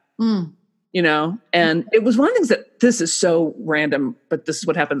that. And it was one of the things that, this is so random, but this is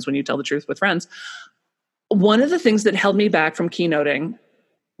what happens when you tell the truth with friends. One of the things that held me back from keynoting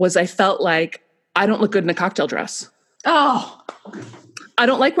was I felt like I don't look good in a cocktail dress. Oh, I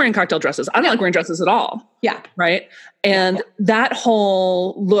don't like wearing cocktail dresses. I don't like wearing dresses at all. Yeah. Right. And that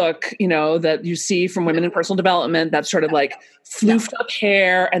whole look, that you see from women in personal development, that sort of like floofed up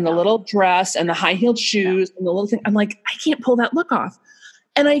hair and the little dress and the high heeled shoes and the little thing. I'm like, I can't pull that look off.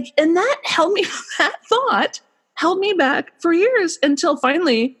 And that thought held me back for years until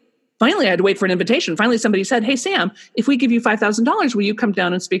finally I had to wait for an invitation. Finally, somebody said, hey, Sam, if we give you $5,000, will you come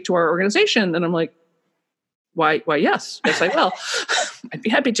down and speak to our organization? And I'm like, why, yes, I will. I'd be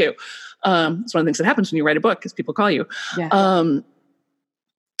happy to. It's one of the things that happens when you write a book is people call you. Yeah.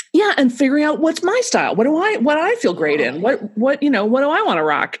 Yeah. And figuring out what's my style. What I feel great in? What do I want to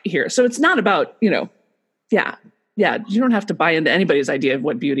rock here? So it's not about, yeah. You don't have to buy into anybody's idea of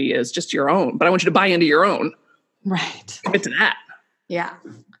what beauty is, just your own. But I want you to buy into your own. Right. Commit to that. Yeah.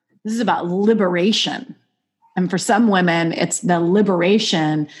 This is about liberation. And for some women, it's the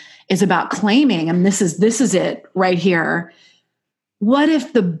liberation is about claiming, and this is it right here. What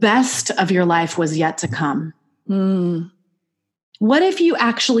if the best of your life was yet to come? What if you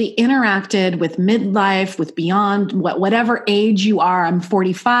actually interacted with midlife, with beyond, whatever age you are? I'm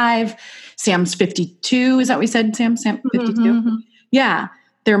 45. Sam's 52. Is that what we said, Sam? Sam, 52? Mm-hmm. Yeah.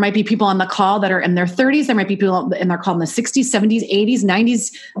 There might be people on the call that are in their 30s. There might be people in their call in the 60s, 70s, 80s,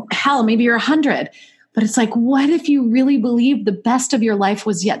 90s. Hell, maybe you're 100. But it's like, what if you really believed the best of your life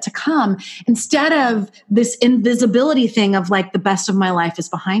was yet to come, instead of this invisibility thing of like, the best of my life is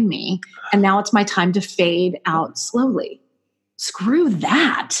behind me, and now it's my time to fade out slowly? Screw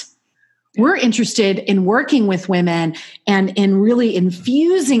that. We're interested in working with women and in really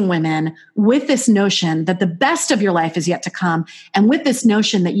infusing women with this notion that the best of your life is yet to come, and with this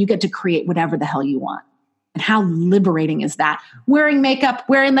notion that you get to create whatever the hell you want. And how liberating is that? Wearing makeup,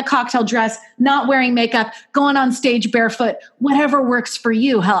 wearing the cocktail dress, not wearing makeup, going on stage barefoot, whatever works for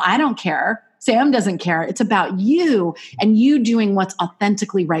you. Hell, I don't care. Sam doesn't care. It's about you and you doing what's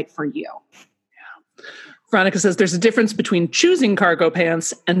authentically right for you. Veronica says there's a difference between choosing cargo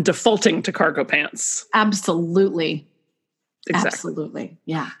pants and defaulting to cargo pants. Absolutely. Exactly. Absolutely.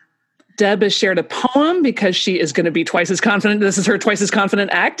 Yeah. Deb has shared a poem because she is going to be twice as confident. This is her twice as confident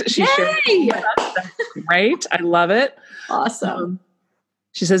act. She shared right. I love it. Awesome.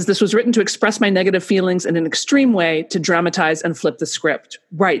 She says, this was written to express my negative feelings in an extreme way, to dramatize and flip the script.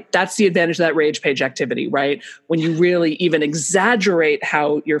 Right. That's the advantage of that rage page activity, right? When you really even exaggerate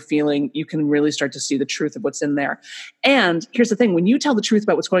how you're feeling, you can really start to see the truth of what's in there. And here's the thing. When you tell the truth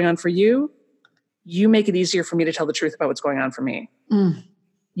about what's going on for you, you make it easier for me to tell the truth about what's going on for me.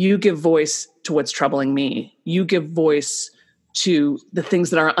 You give voice to what's troubling me. You give voice to the things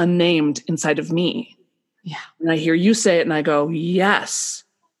that are unnamed inside of me. Yeah. And I hear you say it and I go, yes,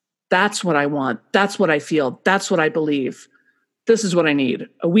 that's what I want. That's what I feel. That's what I believe. This is what I need.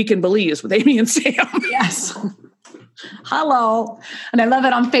 A Week in Belize with Amy and Sam. Yes. Hello. And I love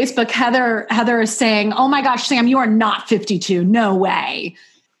it on Facebook. Heather is saying, oh my gosh, Sam, you are not 52. No way.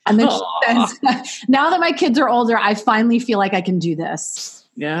 And then she says, now that my kids are older, I finally feel like I can do this.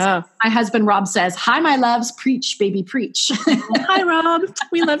 Yeah. My husband, Rob, says, hi, my loves, preach, baby, preach. Hi, Rob.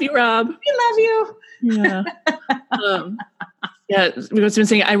 We love you, Rob. We love you. Yeah. Because I've been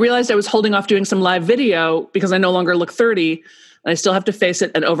saying, I realized I was holding off doing some live video because I no longer look 30 and I still have to face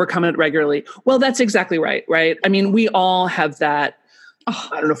it and overcome it regularly. Well, that's exactly right. Right. I mean, we all have that. I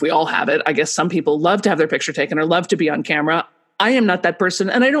don't know if we all have it. I guess some people love to have their picture taken or love to be on camera. I am not that person,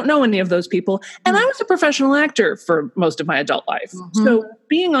 and I don't know any of those people. And I was a professional actor for most of my adult life. Mm-hmm. So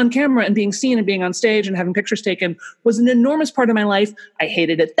being on camera and being seen and being on stage and having pictures taken was an enormous part of my life. I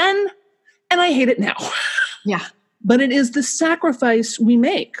hated it then, and I hate it now. Yeah. But it is the sacrifice we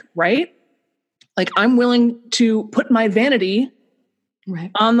make, right? Like, I'm willing to put my vanity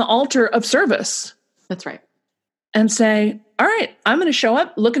on the altar of service. That's right. And say, all right, I'm going to show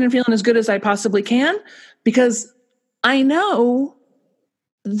up looking and feeling as good as I possibly can, because I know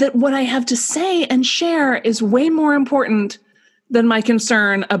that what I have to say and share is way more important than my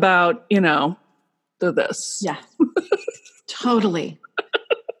concern about, this. Yeah, totally.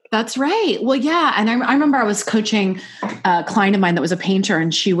 That's right. Well, yeah. And I remember I was coaching a client of mine that was a painter,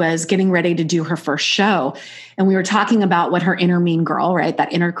 and she was getting ready to do her first show. And we were talking about what her inner mean girl, right?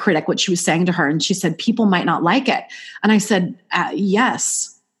 That inner critic, what she was saying to her. And she said, people might not like it. And I said,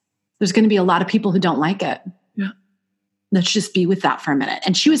 yes, there's going to be a lot of people who don't like it. Let's just be with that for a minute.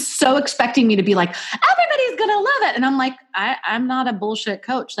 And she was so expecting me to be like, everybody's going to love it. And I'm like, I'm not a bullshit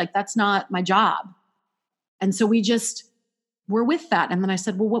coach. Like, that's not my job. And so we're with that. And then I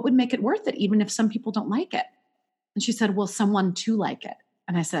said, well, what would make it worth it, even if some people don't like it? And she said, well, someone to like it.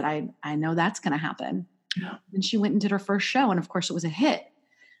 And I said, I know that's going to happen. Yeah. And she went and did her first show. And of course it was a hit,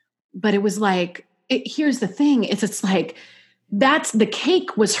 but it was like, here's the thing. It's like, that's the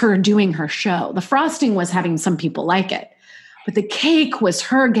cake was her doing her show. The frosting was having some people like it. But the cake was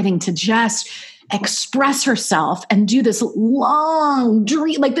her getting to just express herself and do this long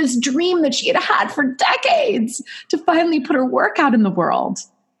dream, like this dream that she had had for decades, to finally put her work out in the world.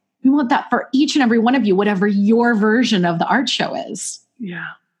 We want that for each and every one of you, whatever your version of the art show is. Yeah.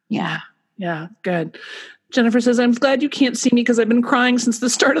 Yeah. Yeah. Good. Jennifer says, I'm glad you can't see me because I've been crying since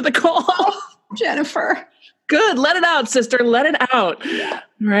the start of the call. Oh, Jennifer. Good. Let it out, sister. Let it out. Yeah.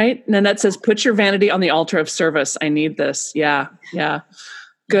 Right. Nanette says, put your vanity on the altar of service. I need this. Yeah. Yeah.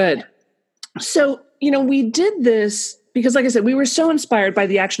 Good. So, we did this because, like I said, we were so inspired by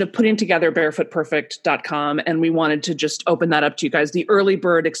the action of putting together barefootperfect.com, and we wanted to just open that up to you guys. The early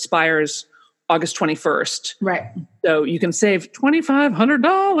bird expires August 21st. Right. So you can save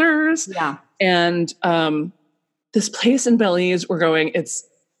 $2,500. Yeah. And this place in Belize we're going,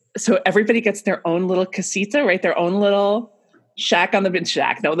 so everybody gets their own little casita, right? Their own little shack on the beach.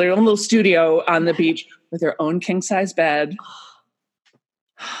 No, their own little studio on the beach with their own king-size bed.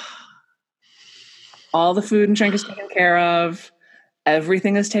 All the food and drink is taken care of.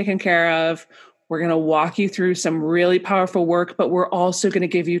 Everything is taken care of. We're going to walk you through some really powerful work, but we're also going to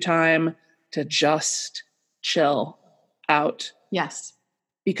give you time to just chill out. Yes.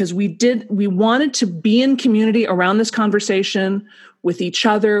 Because we wanted to be in community around this conversation with each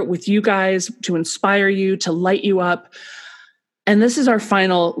other, with you guys, to inspire you, to light you up. And this is our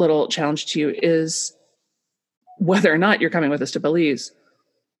final little challenge to you, is whether or not you're coming with us to Belize,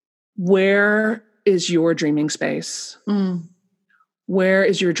 where is your dreaming space? Where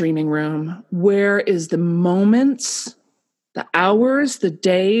is your dreaming room? Where is the moments, the hours, the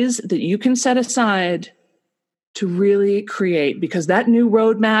days that you can set aside to really create? Because that new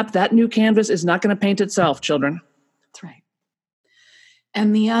roadmap, that new canvas is not going to paint itself, children. That's right.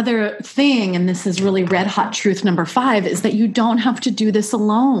 And the other thing, and this is really red hot truth number 5, is that you don't have to do this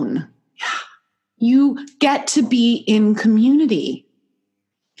alone. Yeah. You get to be in community.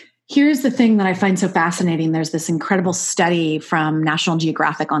 Here's the thing that I find so fascinating. There's this incredible study from National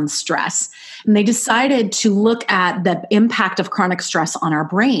Geographic on stress, and they decided to look at the impact of chronic stress on our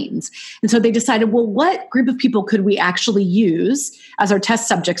brains. And so they decided, well, what group of people could we actually use as our test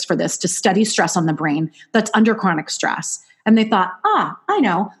subjects for this to study stress on the brain that's under chronic stress? And they thought, I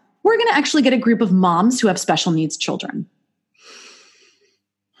know, we're going to actually get a group of moms who have special needs children.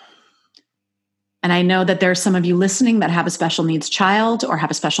 And I know that there are some of you listening that have a special needs child or have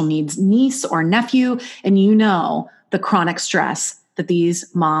a special needs niece or nephew, and you know the chronic stress that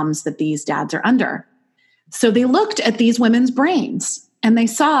these moms, that these dads are under. So they looked at these women's brains and they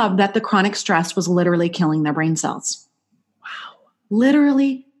saw that the chronic stress was literally killing their brain cells. Wow.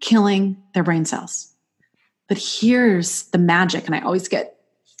 Literally killing their brain cells. But here's the magic, and I always get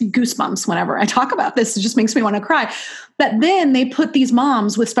goosebumps whenever I talk about this. It just makes me want to cry. But then they put these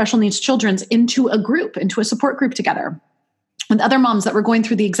moms with special needs children into a support group together with other moms that were going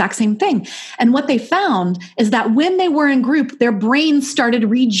through the exact same thing. And what they found is that when they were in group, their brains started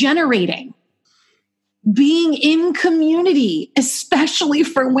regenerating. Being in community, especially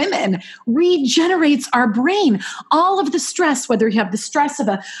for women, regenerates our brain. All of the stress, whether you have the stress of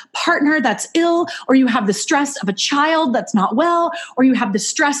a partner that's ill, or you have the stress of a child that's not well, or you have the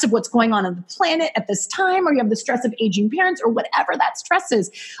stress of what's going on the planet at this time, or you have the stress of aging parents, or whatever that stress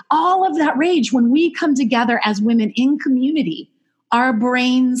is, all of that rage, when we come together as women in community, our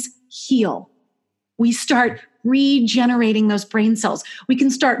brains heal. We start regenerating those brain cells. We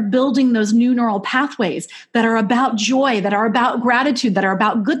can start building those new neural pathways that are about joy, that are about gratitude, that are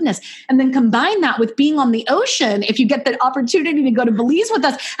about goodness. And then combine that with being on the ocean. If you get the opportunity to go to Belize with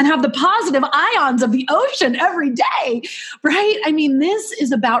us and have the positive ions of the ocean every day, right? I mean, this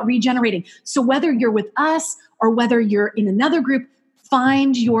is about regenerating. So whether you're with us or whether you're in another group,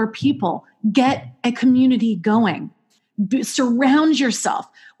 find your people, get a community going. Surround yourself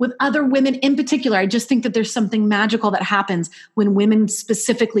with other women in particular. I just think that there's something magical that happens when women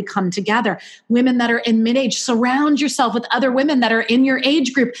specifically come together. Women that are in mid-age, surround yourself with other women that are in your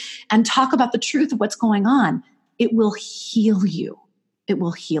age group and talk about the truth of what's going on. It will heal you. It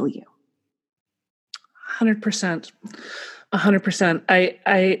will heal you. 100%.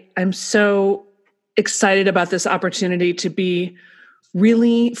 100%. I'm so excited about this opportunity to be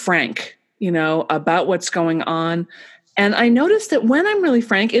really frank, about what's going on. And I noticed that when I'm really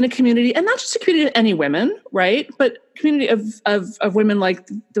frank in a community, and not just a community of any women, right? But community of women like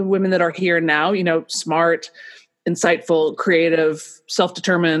the women that are here now, smart, insightful, creative,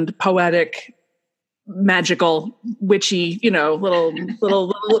 self-determined, poetic, magical, witchy, little with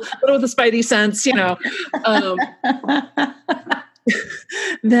a spidey sense,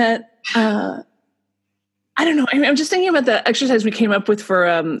 that, I don't know. I'm just thinking about the exercise we came up with for,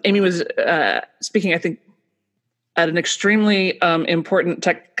 Amy was speaking, I think, at an extremely important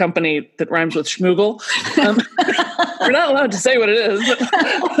tech company that rhymes with schmoogle. We're not allowed to say what it is.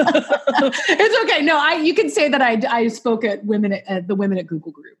 It's okay. No, you can say that I spoke at the Women at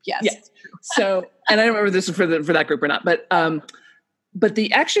Google group. Yes. Yes. So, and I don't remember this for that group or not, but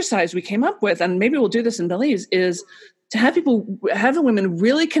the exercise we came up with, and maybe we'll do this in Belize, is to have the women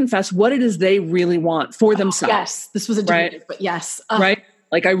really confess what it is they really want for themselves. Yes. This was a different, right? But yes. Right.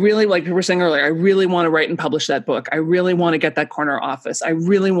 Like I really, like we were saying earlier, I really want to write and publish that book. I really want to get that corner office. I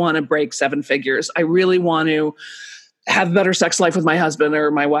really want to break 7 figures. I really want to have a better sex life with my husband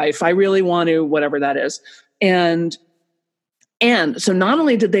or my wife. I really want to, whatever that is. And so not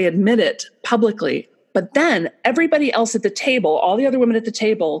only did they admit it publicly, but then everybody else at the table, all the other women at the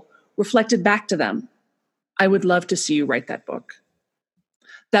table, reflected back to them, I would love to see you write that book.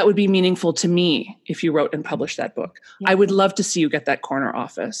 That would be meaningful to me if you wrote and published that book. Yeah. I would love to see you get that corner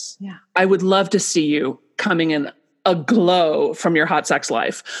office. Yeah. I would love to see you coming in aglow from your hot sex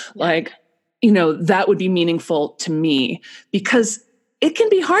life. Yeah. Like, that would be meaningful to me, because it can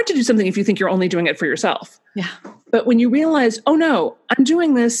be hard to do something if you think you're only doing it for yourself. Yeah. But when you realize, oh no, I'm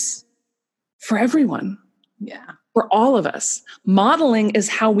doing this for everyone. Yeah. For all of us. Modeling is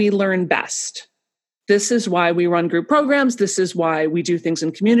how we learn best. This is why we run group programs. This is why we do things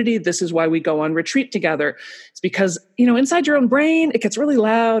in community. This is why we go on retreat together. It's because, inside your own brain, it gets really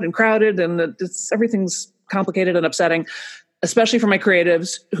loud and crowded and everything's complicated and upsetting, especially for my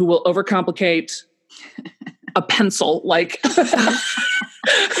creatives who will overcomplicate a pencil. Like,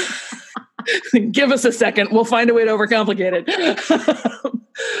 give us a second. We'll find a way to overcomplicate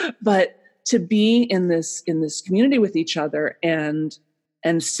it. But to be in this community with each other and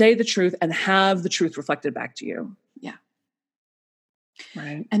say the truth and have the truth reflected back to you. Yeah.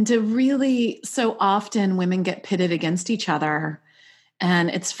 Right. And to really, so often women get pitted against each other. And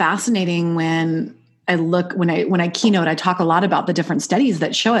it's fascinating when I keynote, I talk a lot about the different studies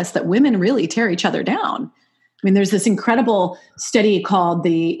that show us that women really tear each other down. I mean, there's this incredible study called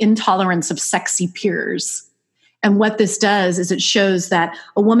The Intolerance of Sexy Peers. And what this does is it shows that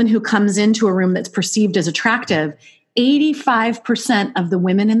a woman who comes into a room that's perceived as attractive, 85% of the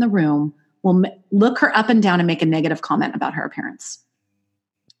women in the room will look her up and down and make a negative comment about her appearance.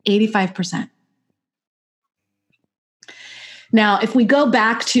 85%. Now, if we go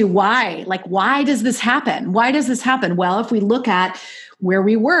back to why does this happen? Why does this happen? Well, if we look at where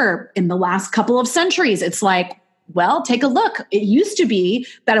we were in the last couple of centuries, it's like, well, take a look. It used to be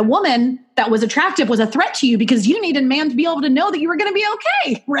that a woman that was attractive was a threat to you because you needed a man to be able to know that you were going to be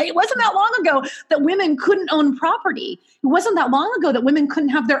okay, right? It wasn't that long ago that women couldn't own property. It wasn't that long ago that women couldn't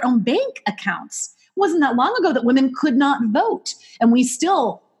have their own bank accounts. It wasn't that long ago that women could not vote. And we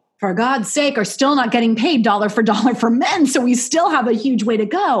still, for God's sake, are still not getting paid dollar for dollar for men. So we still have a huge way to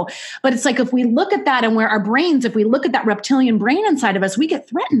go. But it's like, if we look at that and where our brains, if we look at that reptilian brain inside of us, we get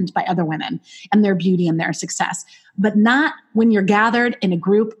threatened by other women and their beauty and their success, but not when you're gathered in a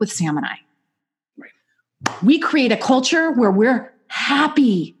group with Sam and I. Right. We create a culture where we're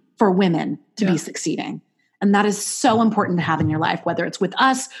happy for women to be succeeding. And that is so important to have in your life, whether it's with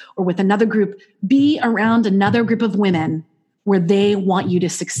us or with another group. Be around another group of women where they want you to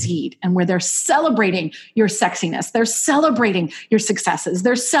succeed and where they're celebrating your sexiness. They're celebrating your successes.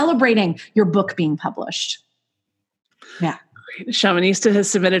 They're celebrating your book being published. Yeah. Shamanista has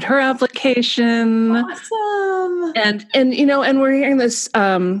submitted her application. Awesome. And we're hearing this,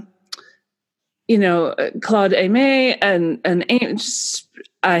 Claude Aimee and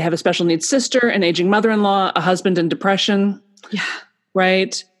I have a special needs sister, an aging mother-in-law, a husband in depression. Yeah.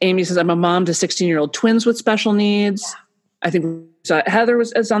 Right. Amy says, I'm a mom to 16-year-old twins with special needs. Yeah. I think Heather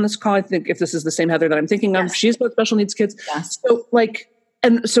is on this call. I think if this is the same Heather that I'm thinking of, she's got special needs kids. Yes.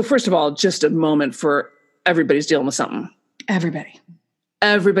 So first of all, just a moment for everybody's dealing with something.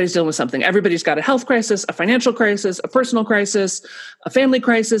 Everybody's dealing with something. Everybody's got a health crisis, a financial crisis, a personal crisis, a family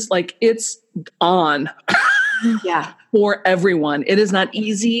crisis. Like, it's on for everyone. It is not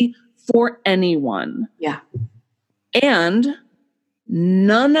easy for anyone. Yeah. And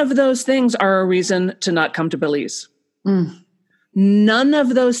none of those things are a reason to not come to Belize. Mm. None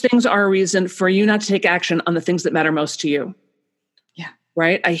of those things are a reason for you not to take action on the things that matter most to you. Yeah.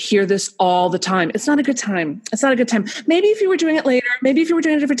 Right? I hear this all the time. It's not a good time. It's not a good time. Maybe if you were doing it later, maybe if you were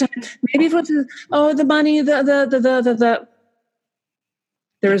doing it a different time, maybe if it was, the money, the.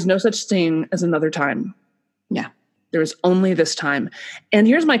 There is no such thing as another time. Yeah. There is only this time. And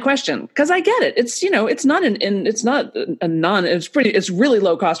here's my question, because I get it. It's, it's not it's really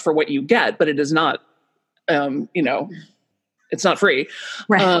low cost for what you get, but it is not, it's not free.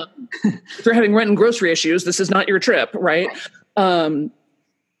 Right. If you're having rent and grocery issues, this is not your trip. Right. And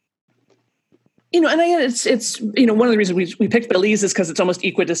again, it's one of the reasons we picked Belize is because it's almost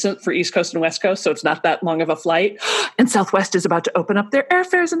equidistant for East Coast and West Coast. So it's not that long of a flight. And Southwest is about to open up their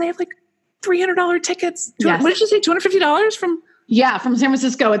airfares and they have like $300 tickets. Yes. What did you say? $250 from? Yeah. From San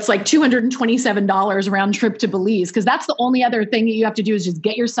Francisco, it's like $227 round trip to Belize. Because that's the only other thing that you have to do is just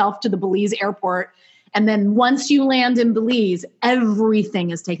get yourself to the Belize airport. And then once you land in Belize,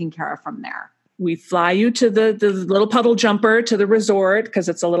 everything is taken care of from there. we fly you to the little puddle jumper to the resort because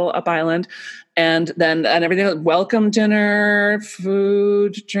it's a little up island. And everything, welcome dinner,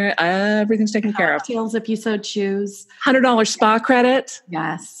 food, drink, everything's taken care of. Cocktails if you so choose. $100 spa credit.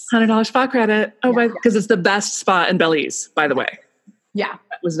 Yes. $100 spa credit. Oh, because it's the best spa in Belize, by the way. Yeah.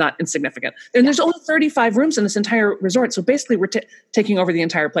 That was not insignificant. And there's only 35 rooms in this entire resort. So basically we're taking over the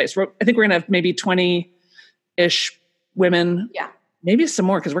entire place. I think we're going to have maybe 20-ish women. Yeah. Maybe some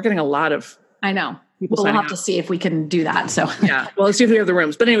more because we're getting a lot of I know. people We'll have signing to up. see if we can do that. So Yeah. Well, let's see if we have the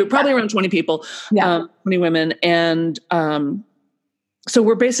rooms. But anyway, probably around 20 people, 20 women. And so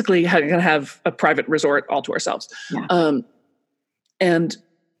we're basically going to have a private resort all to ourselves. Yeah. And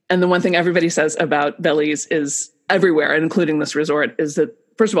the one thing everybody says about Belize is everywhere, and including this resort, is that,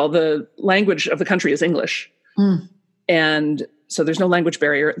 first of all, the language of the country is English. And so there's no language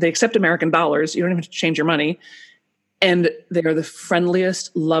barrier. They accept American dollars. You don't even have to change your money. And they're the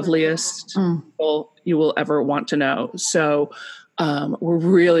friendliest, loveliest people you will ever want to know. So we're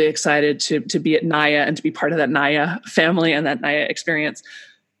really excited to be at Naya and to be part of that Naya family and that Naya experience.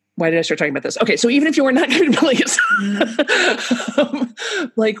 Why did I start talking about this? Okay, so even if you were not going to Belize,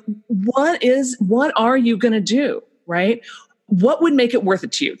 like what are you going to do, right? What would make it worth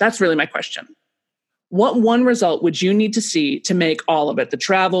it to you? That's really my question. What one result would you need to see to make all of it? The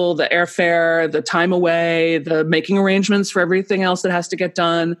travel, the airfare, the time away, the making arrangements for everything else that has to get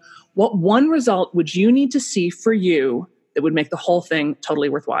done. What one result would you need to see for you that would make the whole thing totally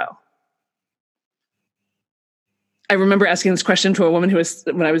worthwhile? I remember asking this question to a woman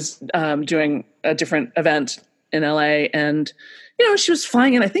when I was doing a different event in LA, and she was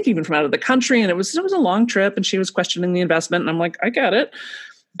flying in, I think even from out of the country, and it was a long trip, and she was questioning the investment, and I'm like, I get it.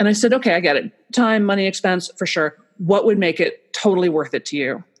 And I said, okay, I get it. Time, money, expense, for sure. What would make it totally worth it to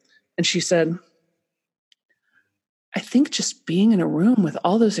you? And she said, I think just being in a room with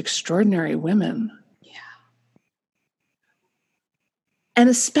all those extraordinary women. Yeah. And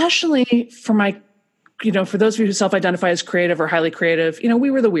especially for for those of you who self-identify as creative or highly creative, we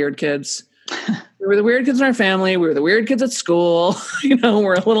were the weird kids. We were the weird kids in our family. We were the weird kids at school.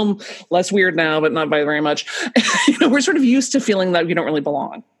 We're a little less weird now, but not by very much. We're sort of used to feeling that we don't really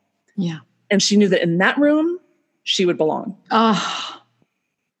belong. Yeah. And she knew that in that room, she would belong. Oh,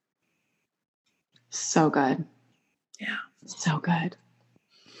 so good. Yeah. So good.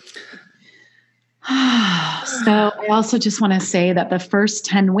 So I also just want to say that the first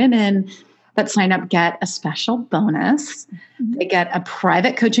 10 women that sign up get a special bonus. They get a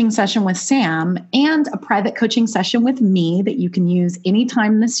private coaching session with Sam and a private coaching session with me that you can use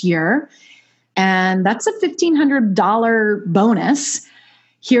anytime this year. And that's a $1,500 bonus.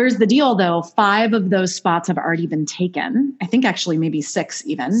 Here's the deal, though. 5 of those spots have already been taken. I think actually maybe 6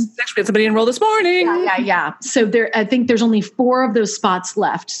 even. 6, we had somebody enroll this morning. Yeah. So I think there's only 4 of those spots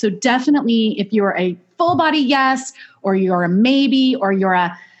left. So definitely if you're a full body yes, or you're a maybe, or you're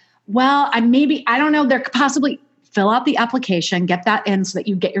a, I don't know, there could possibly fill out the application, get that in so that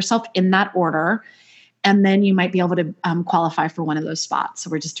you get yourself in that order. And then you might be able to qualify for one of those spots. So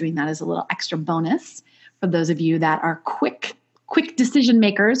we're just doing that as a little extra bonus for those of you that are quick decision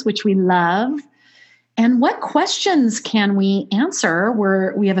makers, which we love. And what questions can we answer?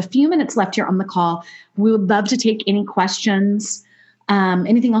 We have a few minutes left here on the call. We would love to take any questions.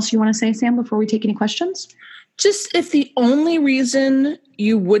 Anything else you want to say, Sam, before we take any questions? Just if the only reason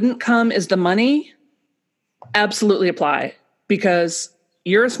you wouldn't come is the money, absolutely apply, because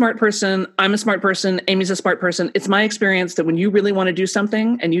you're a smart person. I'm a smart person. Amy's a smart person. It's my experience that when you really want to do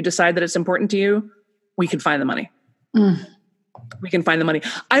something and you decide that it's important to you, we can find the money. We can find the money.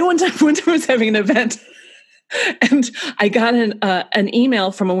 I one time was having an event and I got an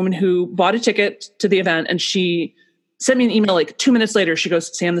email from a woman who bought a ticket to the event, and she sent me an email like 2 minutes later. She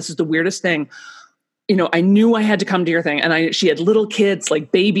goes, Sam, this is the weirdest thing. I knew I had to come to your thing. And she had little kids,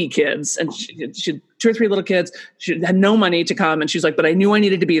 like baby kids, and she had 2 or 3 little kids. She had no money to come. And she's like, but I knew I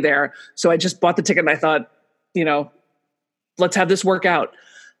needed to be there. So I just bought the ticket and I thought, let's have this work out.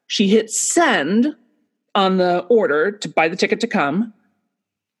 She hit send on the order to buy the ticket to come.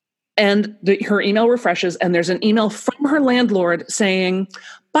 And her email refreshes, and there's an email from her landlord saying,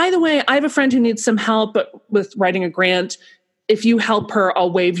 by the way, I have a friend who needs some help with writing a grant. If you help her,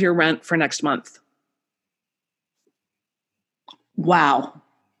 I'll waive your rent for next month. Wow.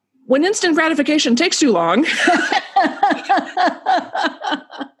 When instant gratification takes too long,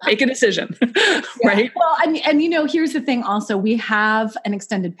 make a decision, right? Well, and here's the thing also, we have an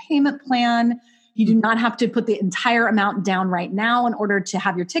extended payment plan. You do not have to put the entire amount down right now in order to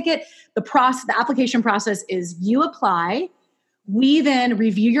have your ticket. The application process is you apply. We then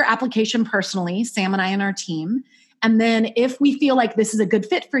review your application personally, Sam and I and our team. And then if we feel like this is a good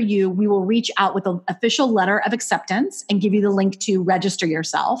fit for you, we will reach out with an official letter of acceptance and give you the link to register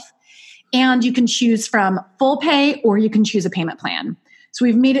yourself. And you can choose from full pay or you can choose a payment plan. So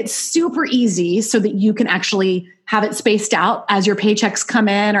we've made it super easy so that you can actually have it spaced out as your paychecks come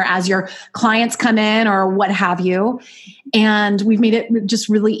in or as your clients come in or what have you. And we've made it just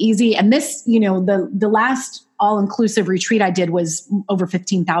really easy. And this, the last all-inclusive retreat I did was over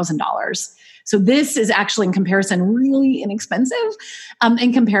 $15,000. So this is actually in comparison really inexpensive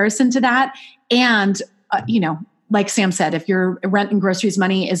in comparison to that. And, like Sam said, if your rent and groceries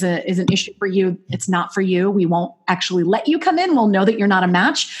money is an issue for you, it's not for you. We won't actually let you come in. We'll know that you're not a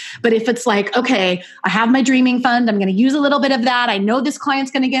match. But if it's like, okay, I have my dreaming fund. I'm going to use a little bit of that. I know this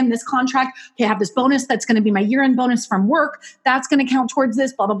client's going to get in this contract. Okay, I have this bonus that's going to be my year-end bonus from work. That's going to count towards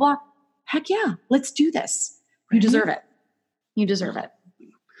this, blah, blah, blah. Heck yeah, let's do this. You deserve it. You deserve it.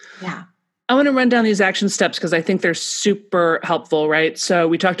 Yeah. I want to run down these action steps because I think they're super helpful, right? So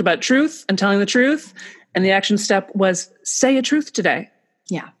we talked about truth and telling the truth. And the action step was say a truth today.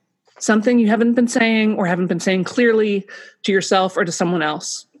 Yeah. Something you haven't been saying or haven't been saying clearly to yourself or to someone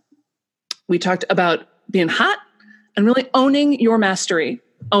else. We talked about being hot and really owning your mastery,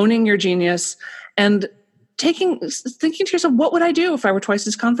 owning your genius, and thinking to yourself, what would I do if I were twice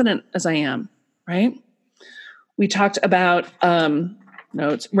as confident as I am, right? We talked about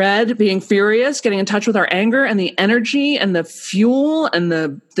notes. Red, being furious, getting in touch with our anger and the energy and the fuel and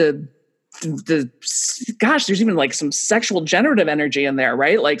the gosh, there's even like some sexual generative energy in there,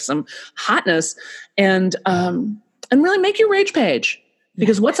 right? Like some hotness and really make your rage page,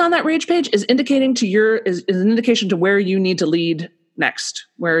 because what's on that rage page is indicating to is an indication to where you need to lead next,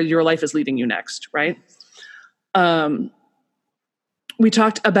 where your life is leading you next, right? We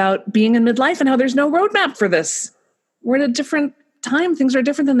talked about being in midlife and how there's no roadmap for this. We're at a different time. Things are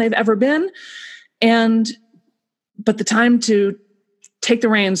different than they've ever been. But the time to take the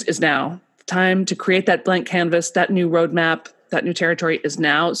reins is now. The time to create that blank canvas, that new roadmap, that new territory is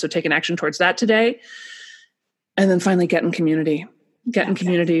now. So take an action towards that today. And then finally get in community. Get in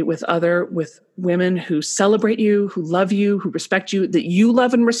community with women who celebrate you, who love you, who respect you, that you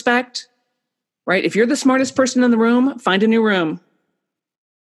love and respect, right? If you're the smartest person in the room, find a new room.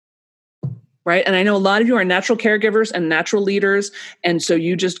 Right. And I know a lot of you are natural caregivers and natural leaders. And so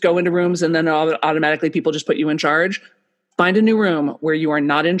you just go into rooms and then automatically people just put you in charge. Find a new room where you are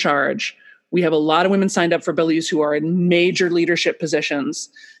not in charge. We have a lot of women signed up for Billies who are in major leadership positions.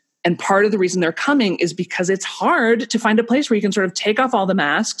 And part of the reason they're coming is because it's hard to find a place where you can sort of take off all the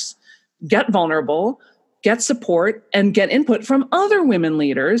masks, get vulnerable, get support, and get input from other women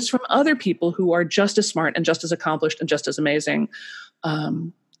leaders, from other people who are just as smart and just as accomplished and just as amazing.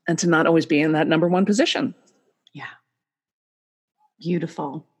 And to not always be in that number one position. Yeah.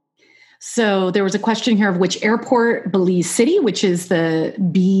 Beautiful. So there was a question here of which airport, Belize City, which is the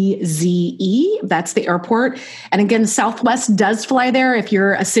BZE. That's the airport. And again, Southwest does fly there. If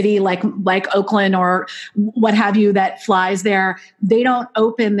you're a city like Oakland or what have you that flies there, they don't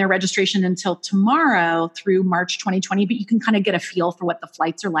open their registration until tomorrow through March 2020, but you can kind of get a feel for what the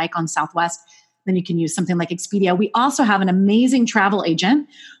flights are like on Southwest. Then you can use something like Expedia. We also have an amazing travel agent.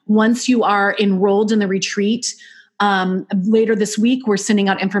 Once you are enrolled in the retreat, later this week, we're sending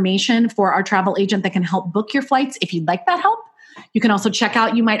out information for our travel agent that can help book your flights if you'd like that help. You can also check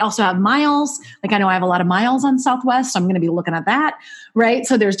out, you might also have miles. Like I know I have a lot of miles on Southwest, so I'm going to be looking at that, right?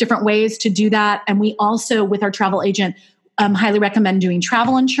 So there's different ways to do that. And we also, with our travel agent, highly recommend doing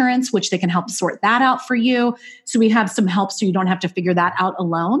travel insurance, which they can help sort that out for you. So we have some help so you don't have to figure that out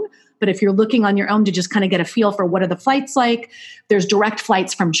alone. But if you're looking on your own to just kind of get a feel for what are the flights like, there's direct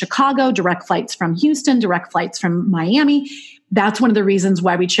flights from Chicago, direct flights from Houston, direct flights from Miami. That's one of the reasons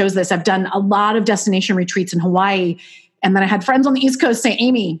why we chose this. I've done a lot of destination retreats in Hawaii. And then I had friends on the East Coast say,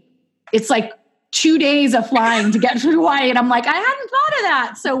 Amy, it's like 2 days of flying to get to Hawaii. And I'm like, I hadn't thought of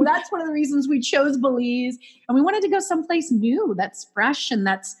that. So that's one of the reasons we chose Belize. And we wanted to go someplace new that's fresh and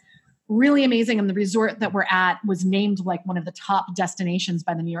that's really amazing. And the resort that we're at was named like one of the top destinations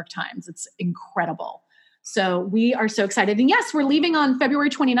by the New York Times. It's incredible. So we are so excited. And yes, we're leaving on February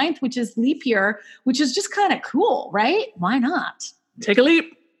 29th, which is leap year, which is just kind of cool, right? Why not? Take a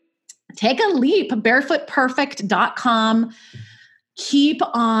leap. Take a leap. Barefootperfect.com. Keep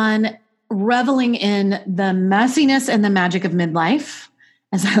on reveling in the messiness and the magic of midlife,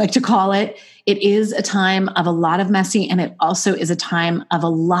 as I like to call it. It is a time of a lot of messy, and it also is a time of a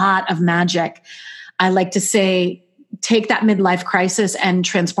lot of magic. I like to say, take that midlife crisis and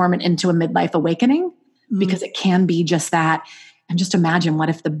transform it into a midlife awakening, because it can be just that. And just imagine, what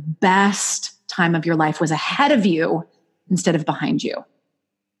if the best time of your life was ahead of you instead of behind you?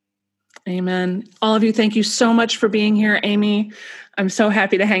 Amen. All of you, thank you so much for being here, Amy. I'm so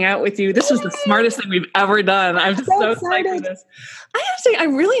happy to hang out with you. This was the smartest thing we've ever done. I'm just so excited for this. I have to say, I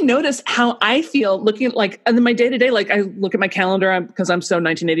really notice how I feel looking at and my day-to-day, I look at my calendar because I'm so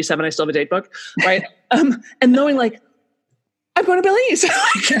 1987, I still have a date book, right? And knowing I'm going to Belize.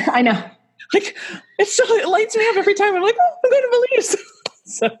 I know. It lights me up every time. I'm like, oh, I'm going to Belize.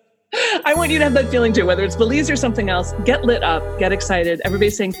 So I want you to have that feeling too, whether it's Belize or something else. Get lit up, get excited.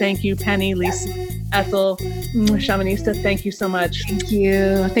 Everybody's saying thank you, Penny, Lisa, Ethel, Shamanista. Thank you so much. Thank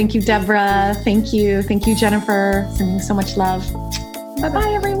you. Thank you, Deborah. Thank you. Thank you, Jennifer. Sending so much love.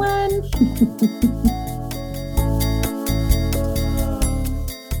 Bye-bye, everyone.